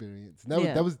an experience.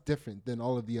 That was different than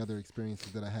all of the other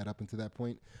experiences that I had up until that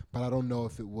point. But I don't know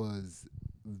if it was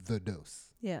the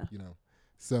dose. Yeah. You know.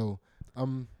 So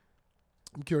I'm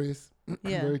curious. Yeah.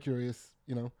 I'm very curious.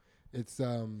 You know. It's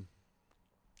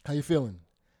how you feeling?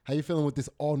 How you feeling with this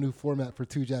all new format for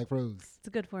Two Jack Rose? It's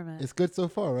a good format. It's good so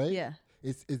far, right? Yeah.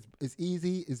 It's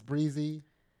easy. It's breezy.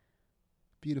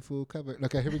 Beautiful cover.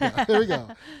 Okay, here we go. Here we go.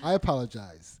 I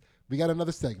apologize. We got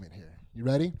another segment here. You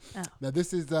ready? Oh. Now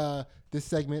this is this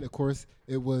segment. Of course,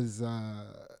 it was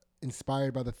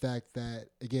inspired by the fact that,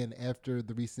 again, after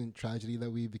the recent tragedy that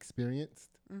we've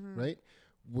experienced, right?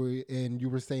 And you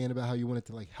were saying about how you wanted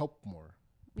to like help more.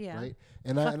 Yeah. Right.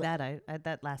 And I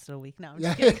that lasted a week. No, I'm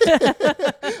yeah. just kidding.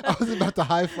 I was about to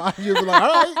high five you. But like,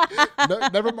 all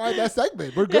right, never mind that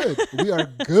segment. We're good. We are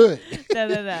good.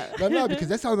 No, because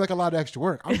that sounds like a lot of extra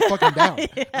work. I'm fucking down.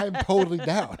 Yeah. I'm totally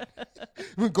down.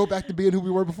 We go back to being who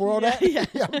we were before all that.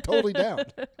 Yeah, I'm totally down.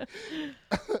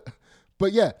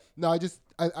 But yeah, no,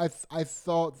 I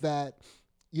thought that,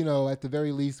 you know, at the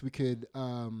very least we could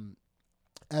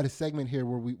add a segment here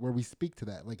where we speak to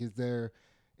that. Like, is there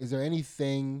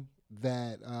anything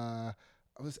that I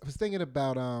was thinking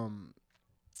about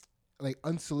like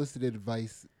unsolicited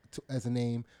advice as a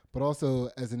name, but also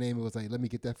as a name it was like, let me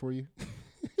get that for you.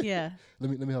 Yeah.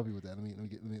 let me help you with that. Let me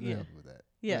help you with that.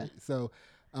 Yeah. Right? So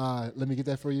let me get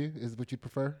that for you is what you'd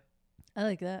prefer. I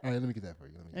like that. All right, let me get that for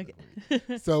you. Okay.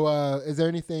 So is there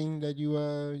anything that you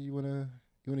wanna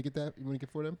get that you wanna get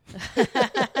for them?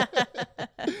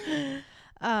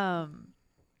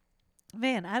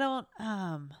 Man, I don't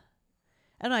know.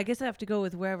 I guess I have to go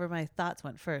with wherever my thoughts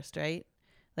went first, right?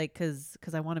 Like, cause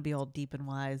I want to be all deep and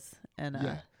wise,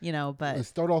 and you know, but let's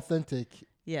start authentic.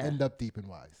 Yeah. End up deep and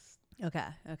wise. Okay.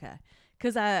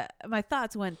 Cause my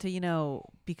thoughts went to, you know,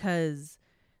 because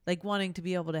like wanting to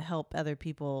be able to help other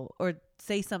people or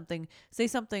say something.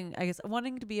 I guess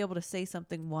wanting to be able to say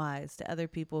something wise to other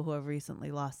people who have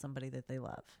recently lost somebody that they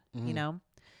love. You know.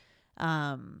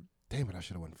 Damn it, I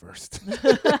should have went first.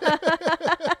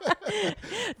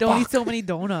 Don't eat so many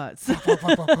donuts.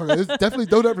 It's definitely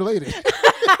donut related.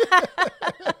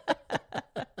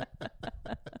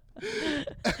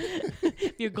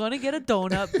 If you're gonna get a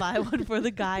donut, buy one for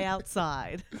the guy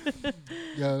outside.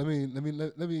 Yeah, let me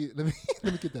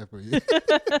get that for you.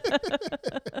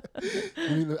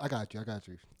 I got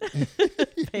you.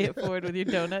 Pay it forward with your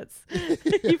donuts.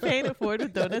 You paying it forward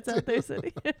with donuts out there,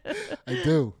 Cindy? I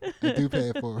do pay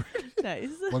it forward.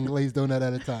 Nice. One glazed donut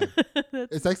at a time.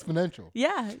 It's exponential.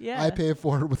 Yeah. I pay it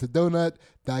forward with a donut.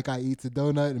 That guy eats a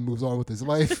donut and moves on with his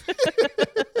life.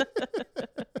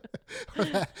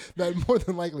 that more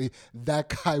than likely, that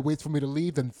guy waits for me to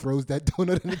leave, then throws that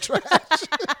donut in the trash.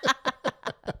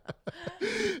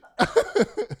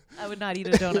 I would not eat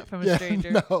a donut from a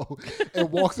stranger. No,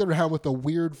 and walks around with a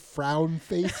weird frown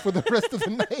face for the rest of the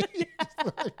night.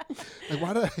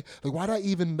 Why did I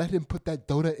even let him put that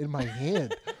donut in my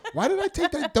hand? Why did I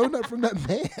take that donut from that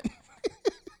man?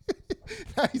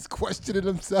 Now he's questioning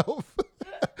himself.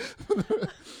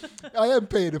 I am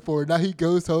paying it for it. Now he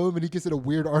goes home and he gets in a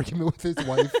weird argument with his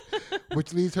wife,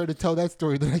 which leads her to tell that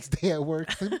story the next day at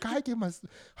work. The guy gave my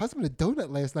husband a donut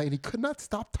last night and he could not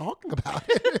stop talking about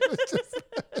it. It was just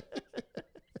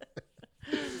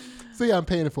so yeah, I'm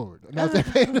paying it forward. Now I'm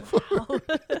paying it forward.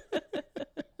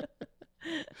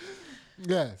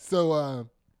 Yeah. So,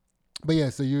 but yeah.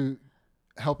 So you're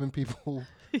helping people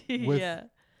with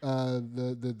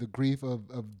the grief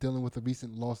of dealing with the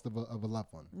recent loss of a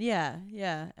loved one. Yeah.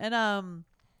 And I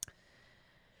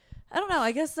don't know.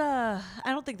 I guess I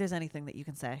don't think there's anything that you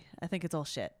can say. I think it's all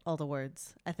shit, all the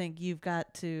words. I think you've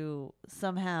got to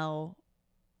somehow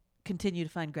continue to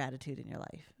find gratitude in your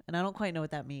life. And I don't quite know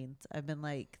what that means. I've been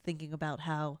like thinking about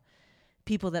how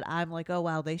people that I'm like, oh,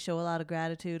 wow, they show a lot of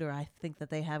gratitude, or I think that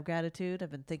they have gratitude.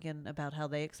 I've been thinking about how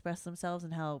they express themselves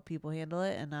and how people handle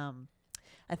it. And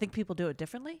I think people do it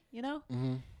differently, you know?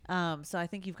 Mm-hmm. So I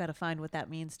think you've got to find what that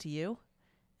means to you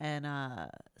and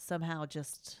somehow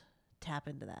just tap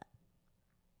into that.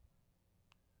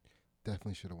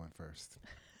 Definitely should have went first.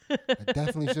 I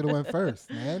definitely should have went first,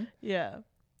 man. Yeah.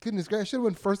 Goodness gracious, I should have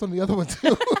went first on the other one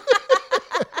too.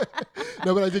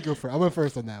 No, but I did go first. I went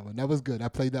first on that one. That was good. I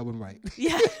played that one right.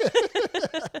 Yeah.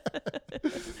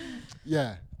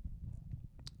 Yeah.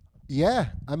 Yeah.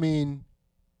 I mean,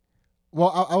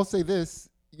 well, I'll say this.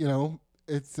 You know,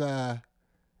 it's not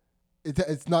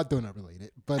donut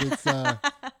related, but it's you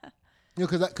know,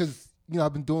 because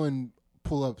I've been doing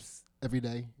pull-ups every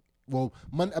day. Well,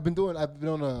 I've been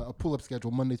on a pull-up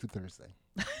schedule Monday through Thursday.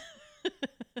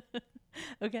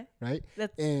 Okay. Right.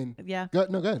 That's and yeah. Go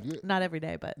ahead. Not every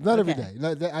day, but not okay.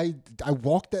 every day. I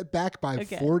walked that back by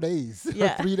 4 days.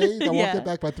 Yeah. 3 days. I walked Yeah. that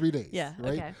back by 3 days. Yeah.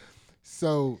 Right. Okay.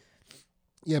 So,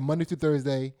 yeah, Monday through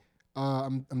Thursday,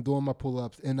 I'm doing my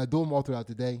pull-ups, and I do them all throughout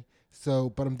the day.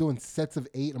 So, but I'm doing sets of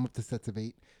 8. I'm up to sets of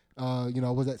 8. I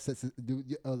was at sets of,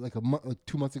 like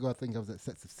 2 months ago. I think I was at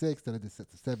sets of 6. Then I did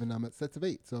sets of 7. Now I'm at sets of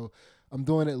 8. So I'm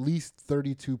doing at least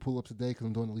 32 pull-ups a day because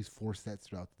I'm doing at least 4 sets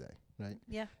throughout the day. Right.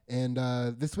 Yeah. And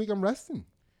this week I'm resting.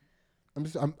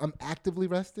 I'm actively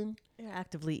resting. You're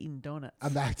actively eating donuts.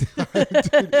 I'm active.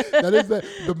 That is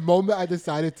the moment I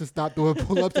decided to stop doing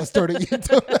pull-ups. I started eating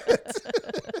donuts.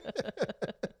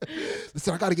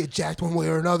 Listen, I got to get jacked one way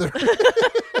or another.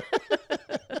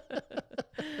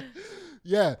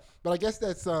 Yeah, but I guess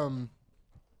that's I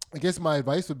guess my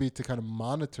advice would be to kind of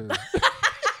monitor.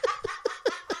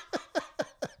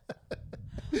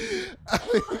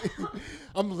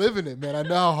 I'm living it, man. I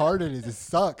know how hard it is. It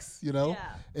sucks, you know.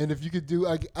 Yeah. And if you could do,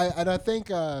 I think,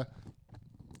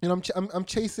 I'm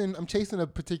chasing a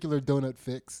particular donut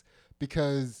fix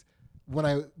because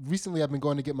I've been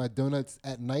going to get my donuts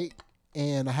at night,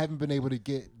 and I haven't been able to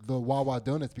get the Wawa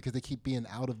donuts because they keep being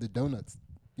out of the donuts,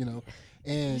 you know.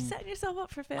 And you're setting yourself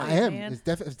up for failure. I am. Man. It's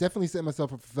definitely setting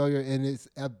myself up for failure, and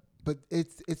but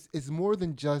it's more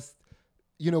than just,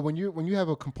 you know, when you have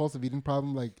a compulsive eating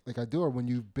problem like I do, or when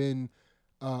you've been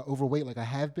overweight like I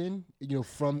have been, you know,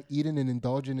 from eating and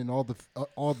indulging in all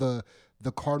the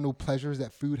cardinal pleasures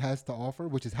that food has to offer,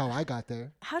 which is how I got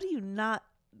there. How do you not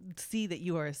see that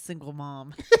you are a single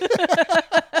mom?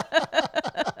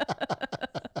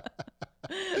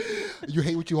 You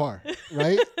hate what you are,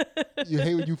 right? You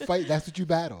hate what you fight. That's what you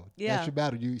battle. Yeah. That's your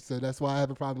battle. So that's why I have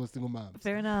a problem with single moms.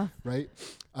 Fair enough. Right?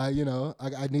 I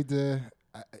need to.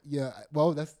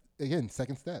 Well, that's again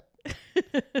second step.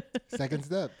 Second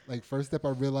step. Like first step, I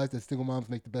realized that single moms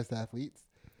make the best athletes.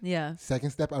 Yeah. Second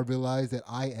step, I realized that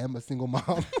I am a single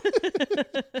mom.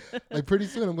 Like pretty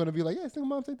soon, I'm gonna be like, yeah, single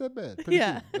moms ain't that bad. Pretty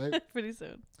soon, right? Pretty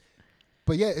soon.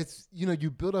 But yeah, it's, you know, you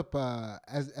build up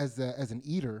as an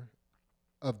eater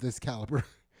of this caliber,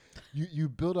 you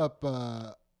build up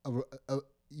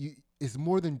it's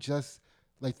more than just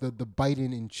like the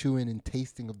biting and chewing and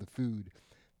tasting of the food.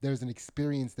 There's an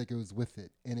experience that goes with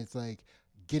it, and it's like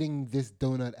getting this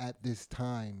donut at this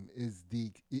time is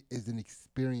an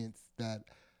experience that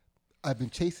I've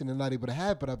been chasing and not able to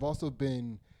have, but I've also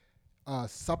been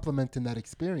supplementing that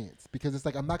experience because it's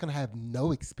like I'm not gonna have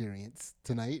no experience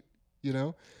tonight, you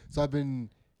know. So I've been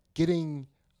getting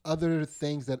other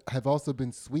things that have also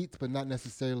been sweets, but not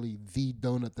necessarily the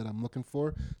donut that I'm looking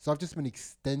for. So I've just been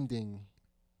extending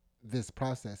this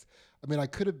process. I mean, I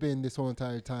could have been this whole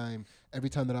entire time,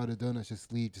 every time that I order donuts,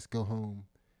 just leave, just go home,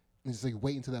 and just like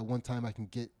wait until that one time I can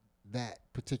get that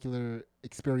particular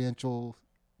experiential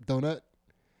donut,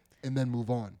 and then move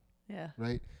on. Yeah.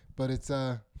 Right. But it's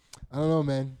I don't know,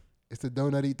 man. It's a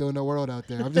donut eat donut world out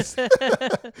there. I'm just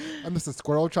I'm just a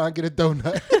squirrel trying to get a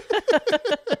donut.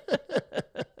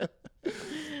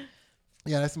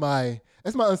 Yeah, that's my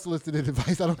unsolicited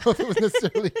advice. I don't know if it was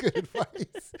necessarily good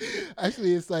advice.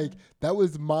 Actually, it's like that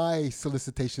was my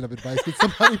solicitation of advice. Could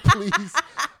somebody please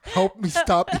help me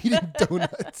stop eating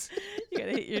donuts? You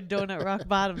gotta hit your donut rock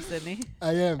bottom, Sydney.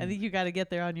 I am. I think you gotta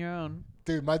get there on your own.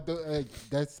 Dude,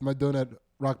 that's my donut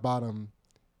rock bottom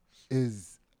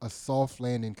is a soft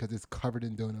landing because it's covered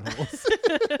in donut holes.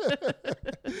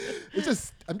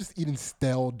 I'm just eating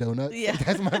stale donuts. Yeah.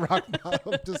 That's my rock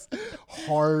bottom. Just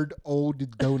hard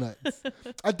old donuts.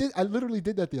 I literally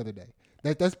did that the other day.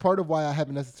 That's part of why I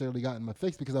haven't necessarily gotten my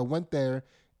fix, because I went there,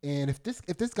 and if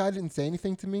this guy didn't say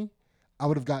anything to me, I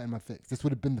would have gotten my fix. This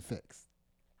would have been the fix.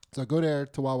 So I go there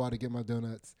to Wawa to get my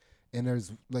donuts, and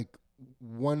there's like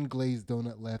one glazed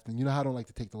donut left, and you know how I don't like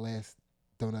to take the last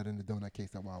donut in the donut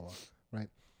case at Wawa, right?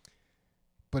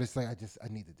 But it's like I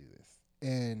need to do this,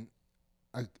 and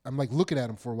I'm like looking at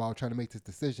him for a while trying to make this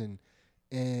decision,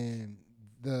 and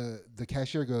the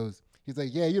cashier goes, he's like,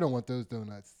 yeah, you don't want those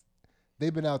donuts.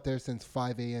 They've been out there since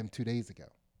 5 a.m. 2 days ago.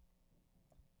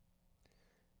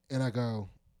 And I go,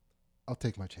 I'll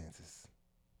take my chances.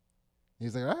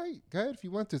 He's like, all right, go ahead if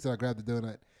you want to. So I grab the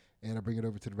donut and I bring it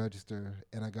over to the register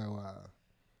and I go,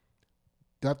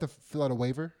 do I have to fill out a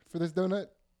waiver for this donut?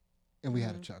 And we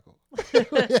had a chuckle.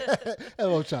 A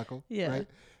little chuckle. Yeah. Right?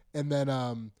 And then,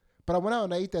 but I went out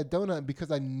and I ate that donut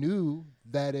because I knew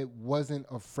that it wasn't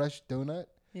a fresh donut.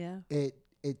 Yeah.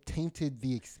 It tainted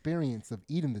the experience of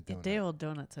eating the donut. Day-old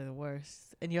donuts are the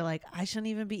worst. And you're like, I shouldn't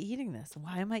even be eating this.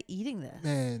 Why am I eating this?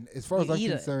 Man, as far as I'm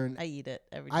concerned, I eat it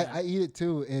every time. I eat it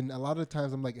too. And a lot of the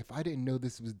times I'm like, if I didn't know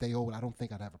this was day old, I don't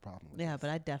think I'd have a problem with Yeah, this.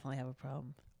 but I definitely have a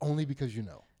problem. Only because you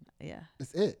know. Yeah.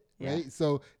 That's it. Yeah. Right?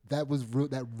 So that was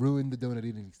that ruined the donut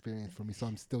eating experience for me. So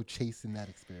I'm still chasing that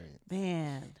experience.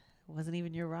 Man, it wasn't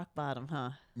even your rock bottom, huh?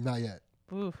 Not yet.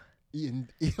 Ooh. Eating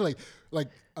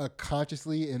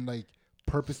consciously and like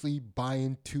purposely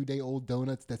buying 2-day-old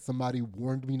donuts that somebody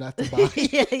warned me not to buy.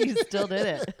 Yeah, you still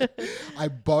did it. I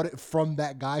bought it from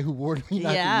that guy who warned me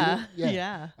not to eat it.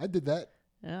 Yeah. I did that.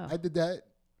 Yeah. I did that.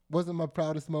 Wasn't my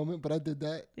proudest moment, but I did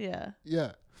that. Yeah.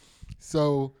 Yeah.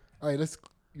 So, all right,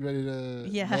 you ready to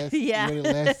Yeah. You ready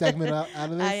to last segment out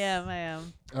of this? I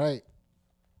am. All right.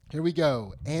 Here we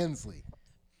go. Ansley,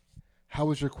 how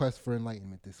was your quest for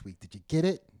enlightenment this week? Did you get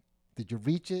it? Did you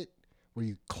reach it? Were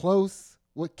you close?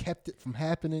 What kept it from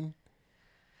happening?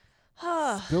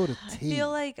 Spill the tea.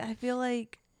 I feel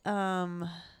like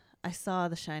I saw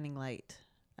the shining light.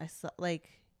 I saw I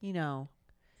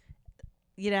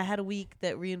had a week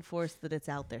that reinforced that it's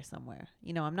out there somewhere.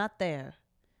 I'm not there,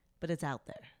 but it's out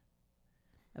there.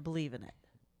 I believe in it.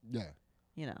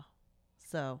 Yeah.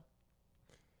 So.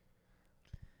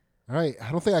 All right.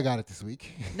 I don't think I got it this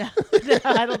week. No,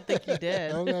 I don't think you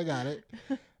did. I don't think I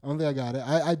got it.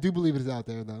 I do believe it is out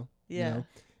there, though. Yeah.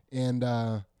 And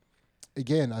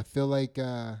again, I feel like,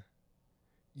 I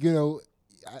feel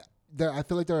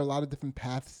like there are a lot of different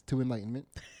paths to enlightenment.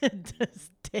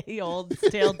 Day-old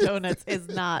stale donuts is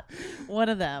not one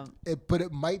of them. But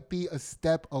it might be a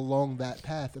step along that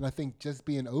path. And I think just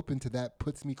being open to that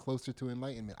puts me closer to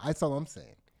enlightenment. That's all I'm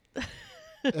saying.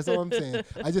 That's all I'm saying.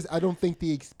 I don't think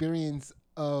the experience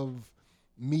of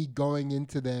me going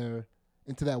into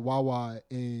that Wawa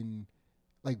and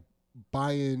like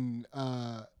buying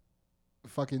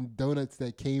fucking donuts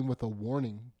that came with a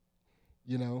warning,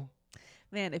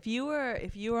 Man, if you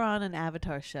were on an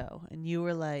Avatar show and you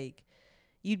were like,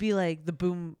 you'd be like the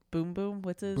boom,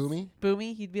 what's his?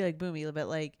 Boomy? You'd be like Boomy, but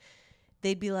like,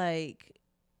 they'd be like,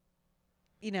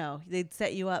 they'd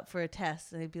set you up for a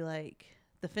test and they'd be like,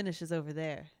 the finish is over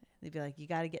there. They'd be like, you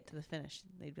got to get to the finish.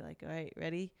 They'd be like, all right,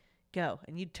 ready? Go.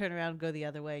 And you'd turn around and go the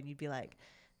other way and you'd be like,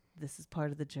 this is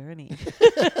part of the journey.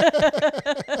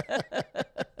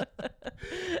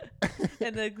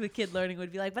 And the kid learning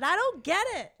would be like, but I don't get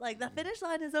it. Like, the finish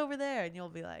line is over there. And you'll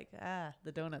be like,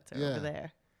 the donuts are over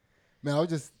there. Man,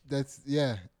 it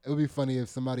would be funny if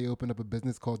somebody opened up a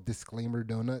business called Disclaimer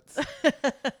Donuts.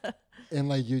 And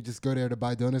like, you just go there to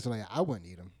buy donuts. And like, I wouldn't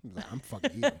eat them. Like, I'm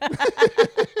fucking eating them.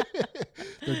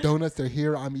 They're donuts. They're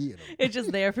here. I'm eating them. It's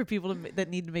just there for people that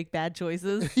need to make bad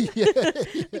choices. Yeah.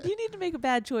 If you need to make a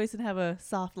bad choice and have a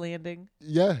soft landing,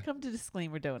 come to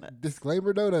Disclaimer Donuts.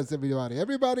 Disclaimer Donuts, everybody.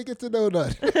 Everybody gets a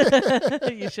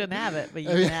donut. You shouldn't have it, but you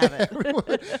can have it.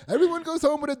 Everyone goes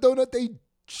home with a donut they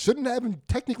shouldn't have and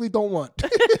technically don't want.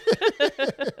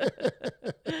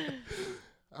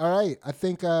 All right. I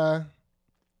think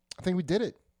we did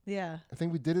it. Yeah. I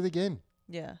think we did it again.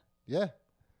 Yeah. Yeah.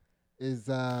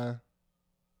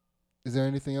 Is there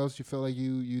anything else you feel like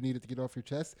you needed to get off your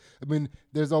chest? I mean,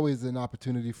 there's always an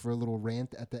opportunity for a little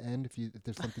rant at the end if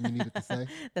there's something you needed to say.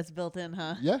 That's built in,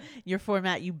 huh? Yeah. Your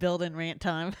format, you build in rant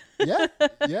time. Yeah.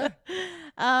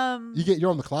 You're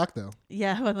on the clock though.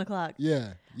 Yeah, I'm on the clock.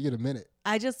 Yeah, you get a minute.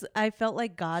 I felt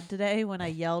like God today when I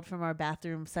yelled from our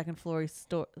bathroom second floor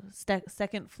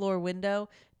window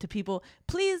to people,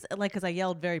 please, like, because I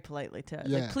yelled very politely to it.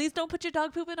 Yeah. Like, please don't put your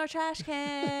dog poop in our trash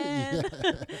can.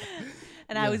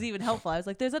 And I was even helpful. I was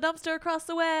like, there's a dumpster across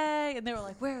the way. And they were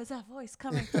like, where is that voice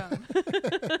coming from?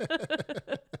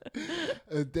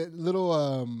 That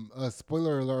little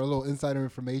spoiler alert, a little insider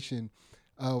information.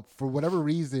 For whatever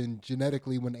reason,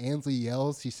 genetically, when Ansley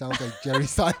yells, she sounds like Jerry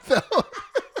Seinfeld.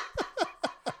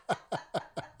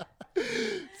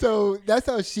 So that's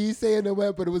how she's saying it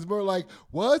went, but it was more like,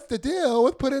 what's the deal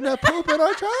with putting that poop in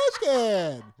our trash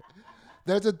can?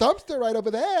 There's a dumpster right over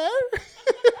there.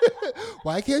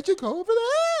 Why can't you go over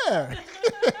there?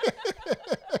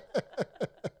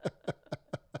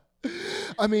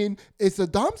 I mean, it's a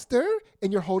dumpster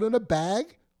and you're holding a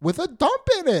bag with a dump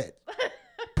in it.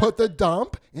 Put the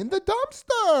dump in the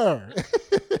dumpster.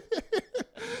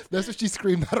 That's what she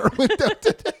screamed out her window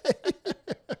today.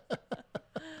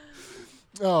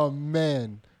 Oh,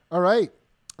 man. All right.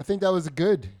 I think that was a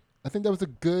good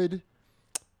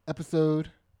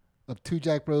episode of Two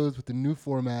Jack Bros with the new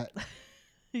format.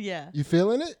 Yeah. You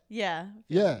feeling it? Yeah.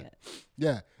 Yeah.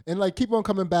 And like, keep on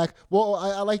coming back. Well,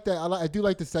 I like that. I do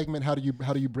like the segment. How do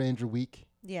you brand your week?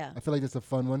 Yeah. I feel like that's a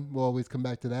fun one. We'll always come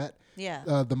back to that.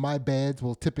 Yeah. The my bads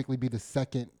will typically be the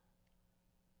second.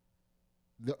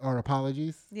 Our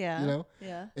apologies. Yeah. You know.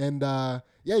 Yeah. And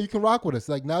yeah, you can rock with us.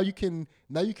 Like now you can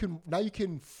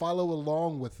follow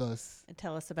along with us And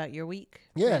tell us about your week.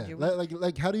 Yeah, Your week.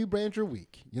 like how do you brand your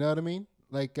week? You know what I mean?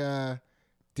 Like,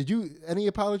 did you any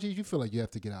apologies you feel like you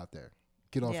have to get out there,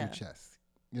 get off your chest?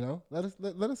 You know, let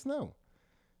us know.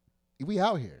 We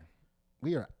out here,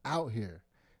 we are out here,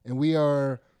 and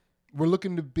we're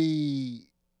looking to be.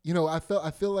 You know, I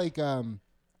feel like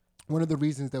one of the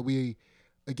reasons that we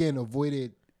again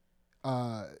avoided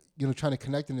trying to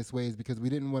connect in this way is because we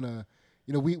didn't want to.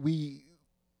 You know,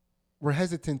 we're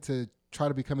hesitant to try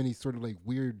to become any sort of like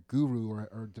weird guru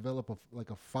or develop a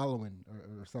following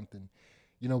or something.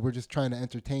 You know, we're just trying to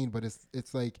entertain, but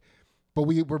it's like, but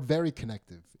we're very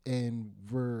connective and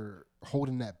we're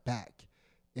holding that back.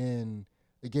 And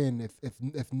again,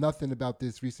 if nothing about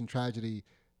this recent tragedy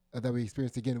that we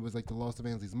experienced, again, it was like the loss of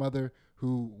Ansley's mother,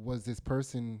 who was this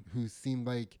person who seemed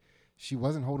like she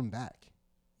wasn't holding back.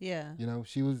 Yeah. You know,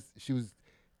 she was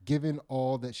given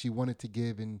all that she wanted to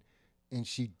give, and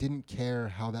she didn't care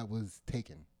how that was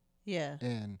taken. Yeah.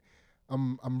 And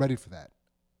I'm ready for that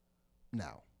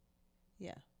now.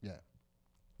 Yeah. Yeah.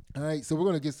 All right, so we're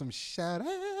going to get some shout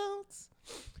outs.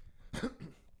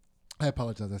 I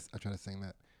apologize. I tried to sing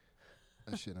that.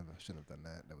 I shouldn't have done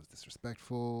that. That was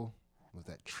disrespectful. Was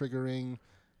that triggering?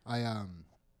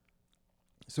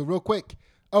 So real quick.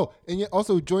 Oh, and yet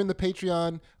also join the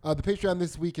Patreon. The Patreon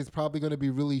this week is probably going to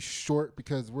be really short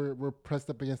because we're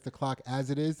pressed up against the clock as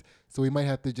it is. So we might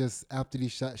have to just, after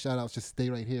these shout outs, just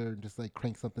stay right here and just like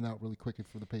crank something out really quick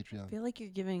for the Patreon. I feel like you're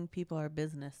giving people our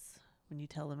business when you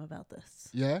tell them about this.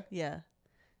 Yeah? Yeah.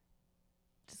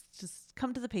 Just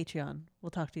come to the Patreon. We'll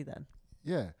talk to you then.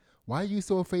 Yeah. Why are you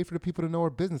so afraid for the people to know our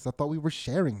business? I thought we were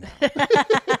sharing that.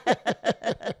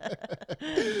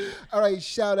 All right,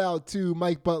 shout out to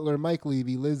Mike Butler, Mike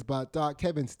Levy, Liz Bot, Doc,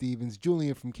 Kevin Stevens,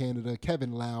 Julian from Canada,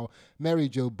 Kevin Lau, Mary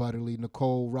Jo Butterly,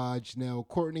 Nicole, Raj, Nell,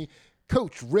 Courtney,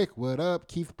 Coach Rick, what up?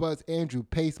 Keith Butts, Andrew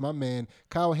Pace, my man,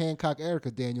 Kyle Hancock, Erica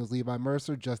Daniels, Levi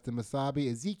Mercer, Justin Masabi,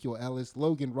 Ezekiel Ellis,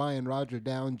 Logan, Ryan, Roger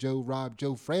Down, Joe Rob,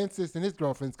 Joe Francis, and his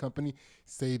girlfriend's company,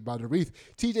 Saved by the Wreath.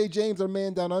 TJ James, our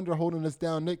man down under, holding us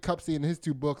down. Nick Cupsey and his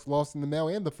 2 books, Lost in the Mail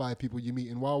and The 5 People You Meet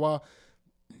in Wawa.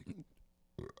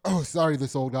 Oh, sorry,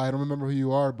 this old guy. I don't remember who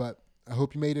you are, but I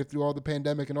hope you made it through all the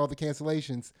pandemic and all the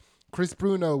cancellations. Chris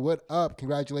Bruno, what up?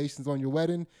 Congratulations on your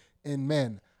wedding. And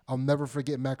man, I'll never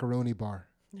forget Macaroni Bar.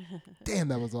 Damn,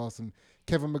 that was awesome.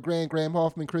 Kevin McGran, Graham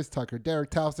Hoffman, Chris Tucker, Derek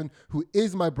Towson, who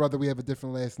is my brother. We have a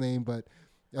different last name, but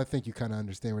I think you kind of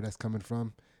understand where that's coming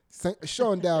from.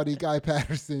 Sean Dowdy, Guy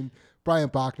Patterson, Brian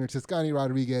Bachner, Toscani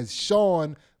Rodriguez,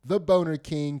 Sean, the Boner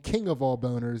King, king of all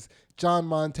boners, John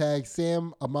Montag,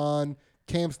 Sam Amon,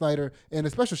 Cam Snyder, and a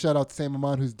special shout out to Sam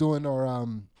Amon, who's doing our,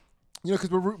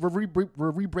 because we're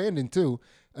rebranding too,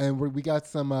 and we got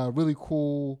some really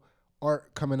cool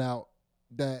art coming out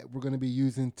that we're going to be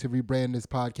using to rebrand this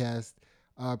podcast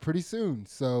pretty soon.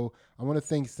 So I want to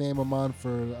thank Sam Amon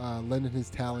for lending his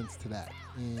talents to that.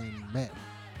 And man,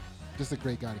 just a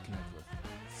great guy to connect with.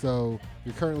 So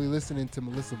you're currently listening to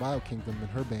Melissa Vile Kingdom and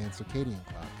her band Circadian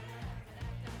Clock.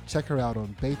 Check her out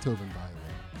on Beethoven Violin.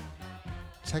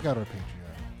 Check out our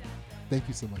Patreon. Thank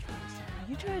you so much for listening. Are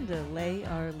you trying to lay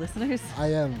our listeners? I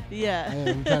am. Yeah. I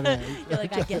am trying to, You're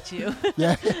like, I get you.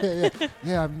 Yeah.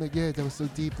 I'm like, yeah, that was so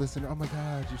deep, listener. Oh my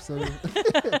God, you're so.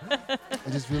 I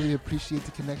just really appreciate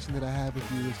the connection that I have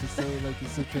with you. It's just so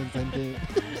it's so transcendent.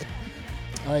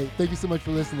 All right, thank you so much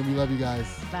for listening. We love you guys.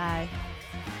 Bye.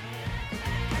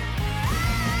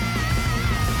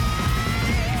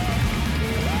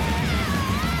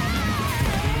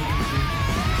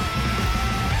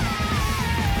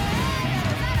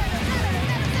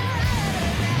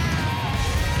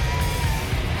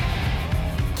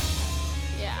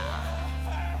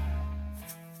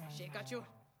 Got you.